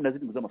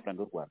 17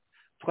 z'amafaranga y'u Rwanda.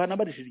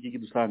 Twanabarishije igihe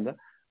dusanga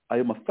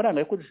ayo mafaranga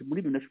yakoresheje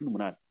muri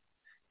 2018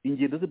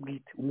 ingendo ze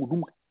bwite, umuntu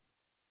umwe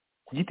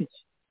ku giti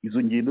cye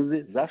izo ngendo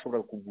ze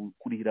zashobora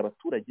kurihira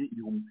abaturage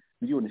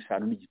miliyoni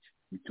 5 n'igice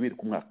mituweli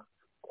ku mwaka.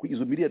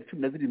 Izo miliyari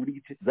 17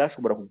 n'igice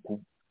zashobora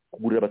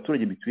kugurira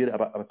abaturage mituweli,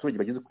 abaturage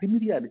bageze kuri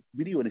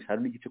miliyoni 5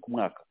 n'igice ku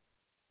mwaka.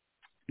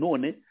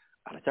 None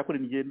aracyakora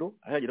ingendo,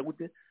 aragira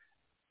gute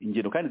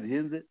ingendo kandi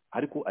zihenze,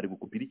 ariko ari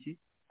gukupira iki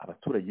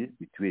abaturage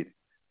mituweli.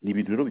 Ni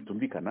ibintu rero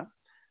bitumvikana.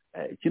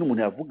 Ikintu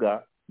umuntu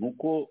yavuga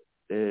nuko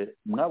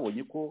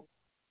mwabonye ko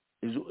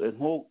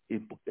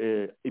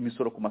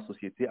imisoro ku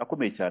masosiyete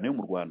akomeye cyane yo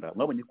mu Rwanda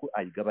mwabonye ko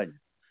ayigabanya,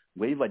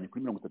 ngo yayivanye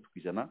kuri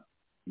 30%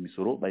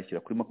 imisoro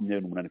bayishyira kuri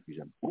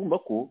 28%. Urumva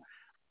ko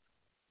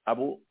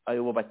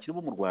ayo bakiri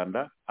bo mu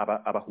Rwanda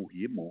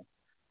abahuhiyemo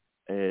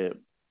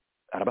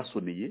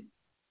arabasoneye,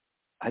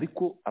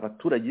 ariko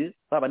abaturage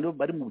babandi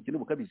bari mu bukene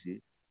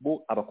bukabije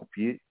bo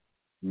abakupiye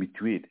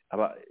mituweli,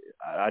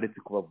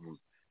 aretse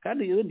kubavuza.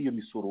 Kandi iyo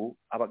misoro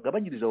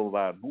abagabanyirije abo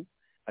bantu,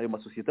 ayo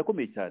masosiyete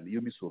akomeye cyane,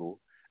 iyo misoro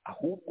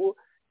ahubwo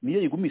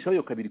niyo yigumishaho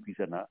yo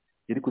 2%,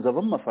 yari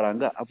kuzavamo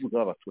amafaranga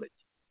avuza abaturage.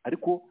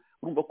 Ariko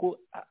urumva ko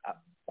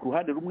ku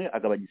ruhande rumwe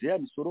agabanyije ya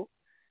misoro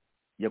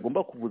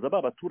yagomba kuvuza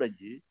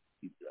abaturage,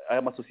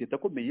 aya masosiyete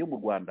akomeye yo mu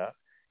Rwanda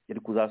yari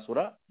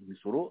kuzasora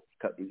imisoro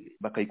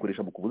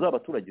bakayikoresha mu kuvuza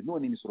abaturage.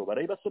 None imisoro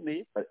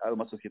barayibasoneye, ayo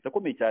masosiyete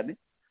akomeye cyane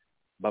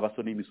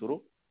babasoneye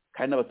imisoro,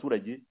 kandi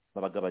n'abaturage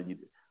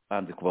babagabanyije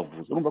banze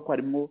kubavuza. Urumva ko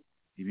harimo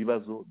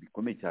ibibazo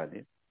bikomeye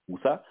cyane.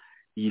 Gusa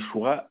iyi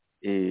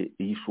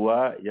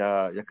shuwa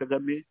ya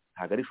Kagame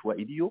ntabwo ari shuwa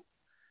iriyo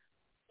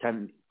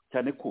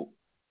cyane ko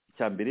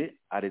icya mbere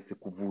aretse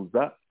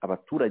kuvuza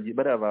abaturage,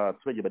 bari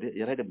abaturage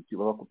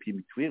babakupiye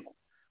mituweli,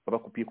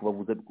 babakupiye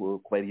kubavuza,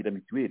 kubarihira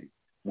mituweli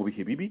mu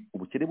bihe bibi,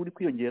 ubukene buri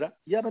kwiyongera.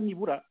 Yaba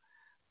nibura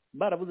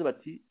baravuze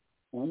bati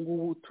ubu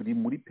ngubu turi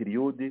muri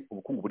periyode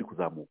ubukungu buri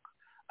kuzamuka,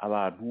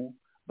 abantu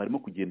barimo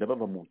kugenda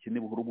bava mu bukene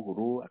buhoro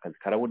buhoro, akazi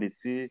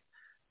karabonetse,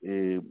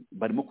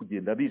 barimo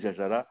kugenda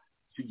bijajara.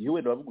 Icyo gihe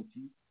wenda bavuga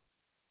uti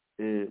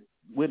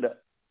wenda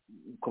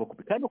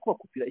kubakupira, kandi no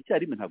kubakupira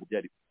icyarimwe ntabwo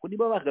byari ko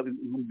niba bagaba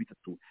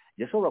 3,000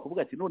 yashobora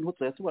kuvuga ati noneho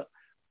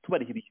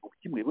tubarihira ikintu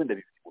kimwe wenda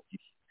 2,000,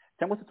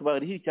 cyangwa se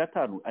tubarihira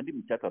icyatanu andi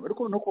mu cyatanu.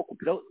 Ariko no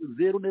kubakupira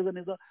zero neza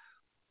neza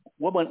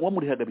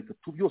wamurihaga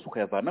 3 byose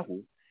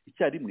ukayavanaho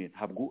icyarimwe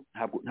ntabwo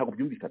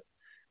byumvikana.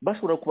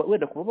 Bashobora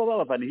wenda kuba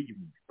babavaniye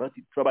 1,000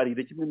 bati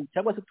turabarihira kimwe,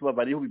 cyangwa se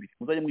tubavaniyeho 2,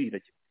 muzajye mwihira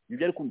kimwe. Ibi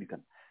byari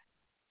kumvikana.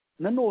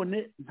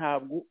 Nanone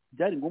ntabwo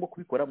byari ngombwa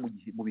kubikora mu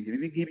bihe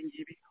bibi nk'ibi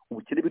ngibi,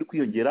 ubukene buri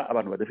kwiyongera,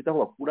 abantu badafite aho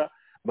bakura,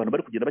 abantu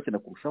bari kugenda bakena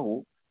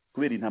kurushaho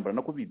kubera intambara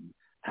na Covid.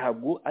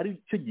 Ntabwo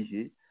ari cyo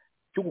gihe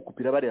cyo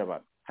gukupira bari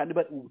abantu, kandi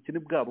ubukene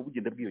bwabo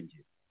bugenda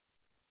bwiyongera.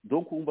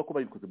 Donc umva ko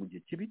babikoze mu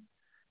gihe kibi,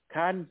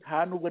 kandi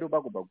nta nubwo ari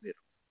bagomba guhera,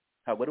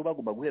 ntabwo ari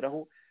bagomba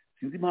guheraho.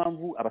 Sinzi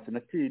impamvu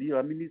abasenateri,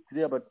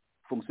 abaminisitiri,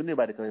 abafonksiyoneri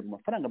ba leta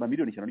mu mafaranga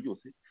amamiliyoni 5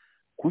 ryose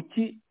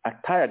kuki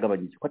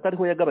atayagabanyije, ko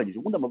atariho yagabanyije.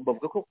 Ubundi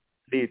bavuga ko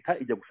leta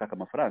ijya gushaka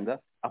amafaranga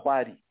aho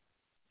ari,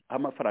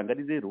 amafaranga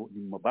ari zero, ni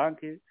mu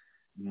mabanki,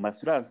 mu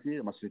masuranse,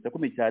 amasosiyete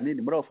akomeye cyane,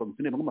 ni muri abo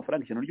fonksiyoneri ngo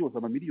amafaranga 5 ryose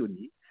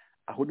amamiliyoni,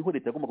 aho niho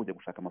leta yagomba kujya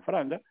gushaka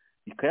amafaranga,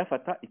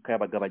 ikayafata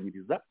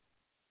ikayabagabanyiriza,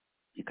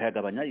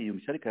 ikayagabanya iyo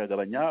mishari,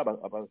 ikayagabanya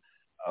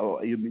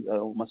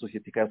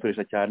amasosiyete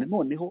ikayasoresha cyane,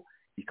 noneho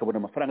ikabona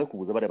amafaranga yo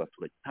kubuza bari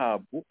abaturage.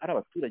 Ntabwo ari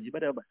abaturage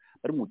bari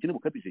mu bukene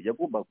bukabije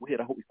yagomba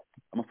guheraho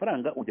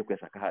amafaranga ujya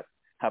kuyashaka hasi,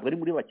 ntabwo ari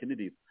muri bakene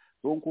rero.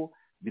 Donc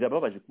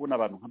birababaje kubona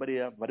abantu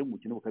nk'abariya bari mu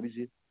bukene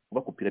bukabije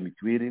bakupira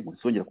mituweli ngo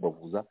isongera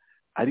kubavuza,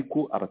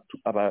 ariko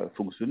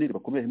abafonksiyoneri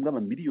bakomeye hamwe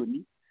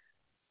amamiliyoni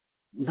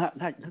nta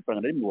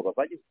faranga na rimwe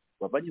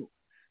bavanyeho.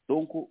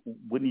 Donc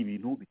ubwo ni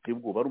ibintu biteye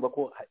ubwoba. Barumva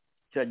ko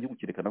kiriya gihugu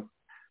cyerekana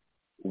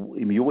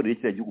imiyoborere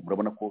y'ikiriya gihugu,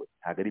 murabona ko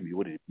ntabwo ari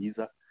imiyoborere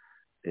myiza.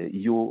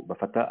 Iyo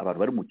bafata abantu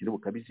bari mu bukene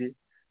bukabije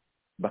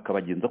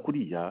bakabagenza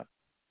kuriya,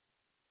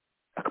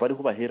 akaba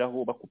ariho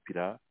baheraho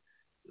bakupira,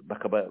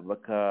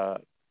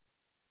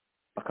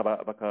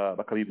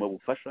 bakabima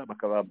ubufasha,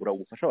 bakabambura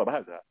ubufasha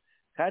babahaga,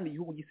 kandi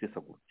igihugu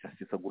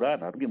kirasesagura.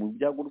 Ntabwo mu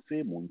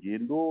byagurutse mu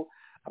ngendo,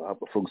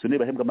 abafonksiyoneri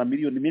bahembwa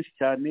amamiliyoni menshi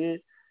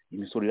cyane,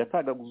 imisoro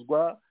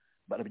iratagaguzwa,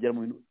 barabyara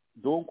mu bintu.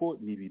 Donc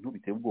ni ibintu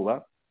biteye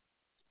ubwoba.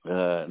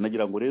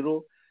 Nagira ngo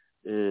rero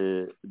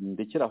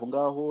ndekera aho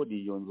ngaho,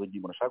 ni iyo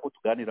ngingo nashaka ko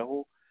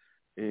tuganiraho.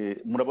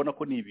 Murabona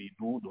ko ni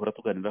ibintu duhora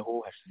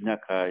tuganiraho hashize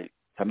imyaka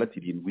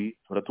 6-7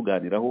 duhora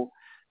tuganiraho,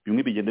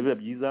 bimwe bigenda biba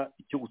byiza.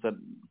 Icyo gusa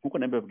nkuko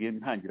nabibabwiye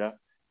ntangira,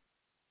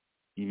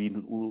 ibintu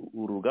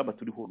urugamba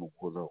turiho ni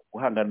uguhozaho,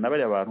 guhangana na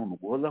bariya bantu ni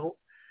uguhozaho.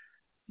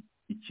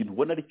 Ikintu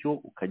ubona ari cyo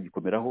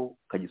ukagikomeraho,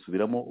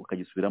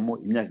 ukagisubiramo,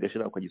 imyaka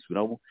igashira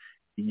ukagisubiramo,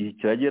 igihe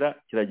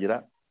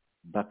kiragera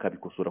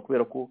bakabikosora,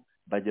 kubera ko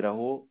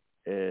bageraho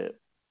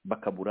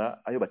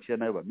bakabura ayo bacira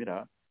n'ayo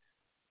bamira.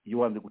 Iyo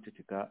wanze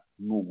guceceka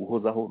ni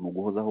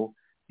uguhozaho,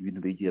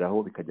 ibintu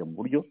bigeraho bikajya mu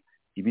buryo.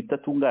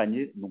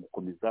 Ibitatunganye ni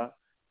ugukomeza,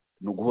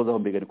 ni uguhozaho.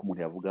 Mbega ariko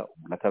umuntu yavuga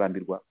umuntu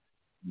atarambirwa,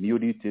 niyo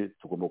lite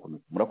tugomba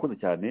gukomeza. Murakoze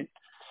cyane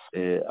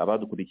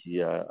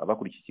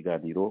abakurikiye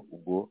ikiganiro.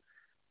 Ubwo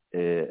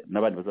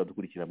n'abandi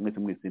bazadukurikira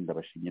mwese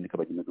ndabashimye. Ni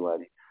Kabagema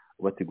Edouard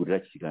ubategurira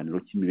iki kiganiro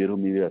cy'imibereho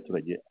mibi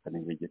y'abaturage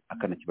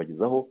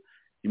akanakibagezaho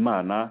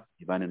Imana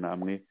ibane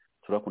namwe,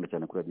 turakunda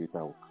cyane kuri Radio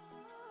Itahuka.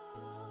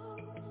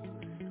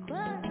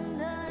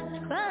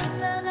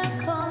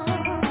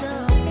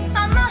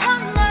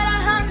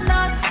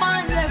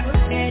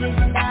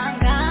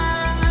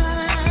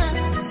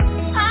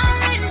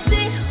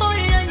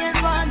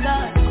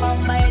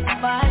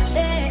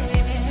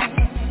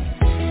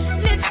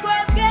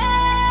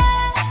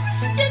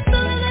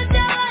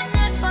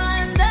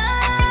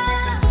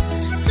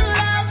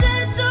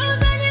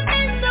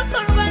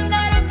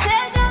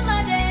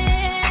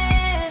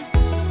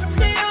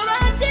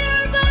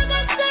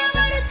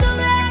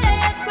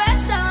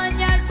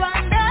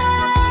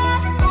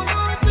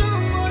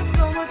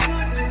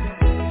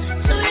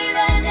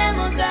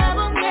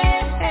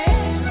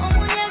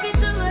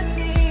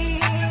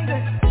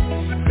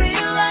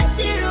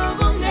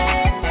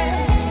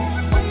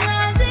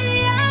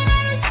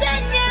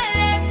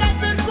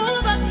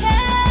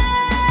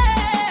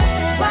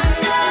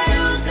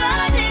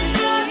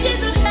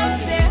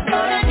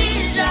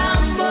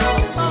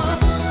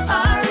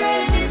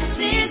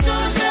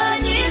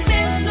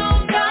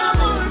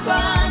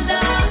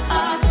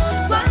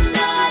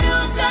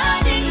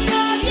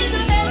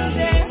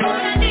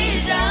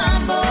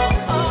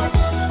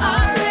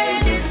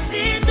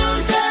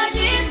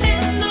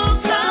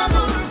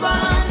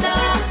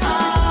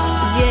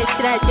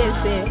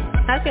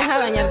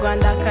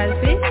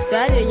 Abanyarwandakazi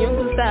bari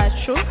inyungu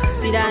zacu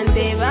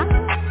birandeba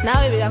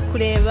nawe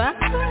birakureba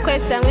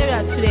twese hamwe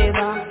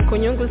biratureba ku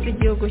nyungu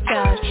z'igihugu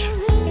cyacu.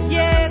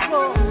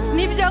 Yego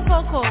nibyo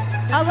koko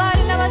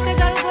abari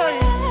n'abategarugori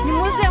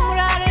nimuze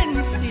muri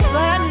RNC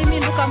baharanira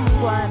impinduka mu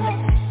Rwanda.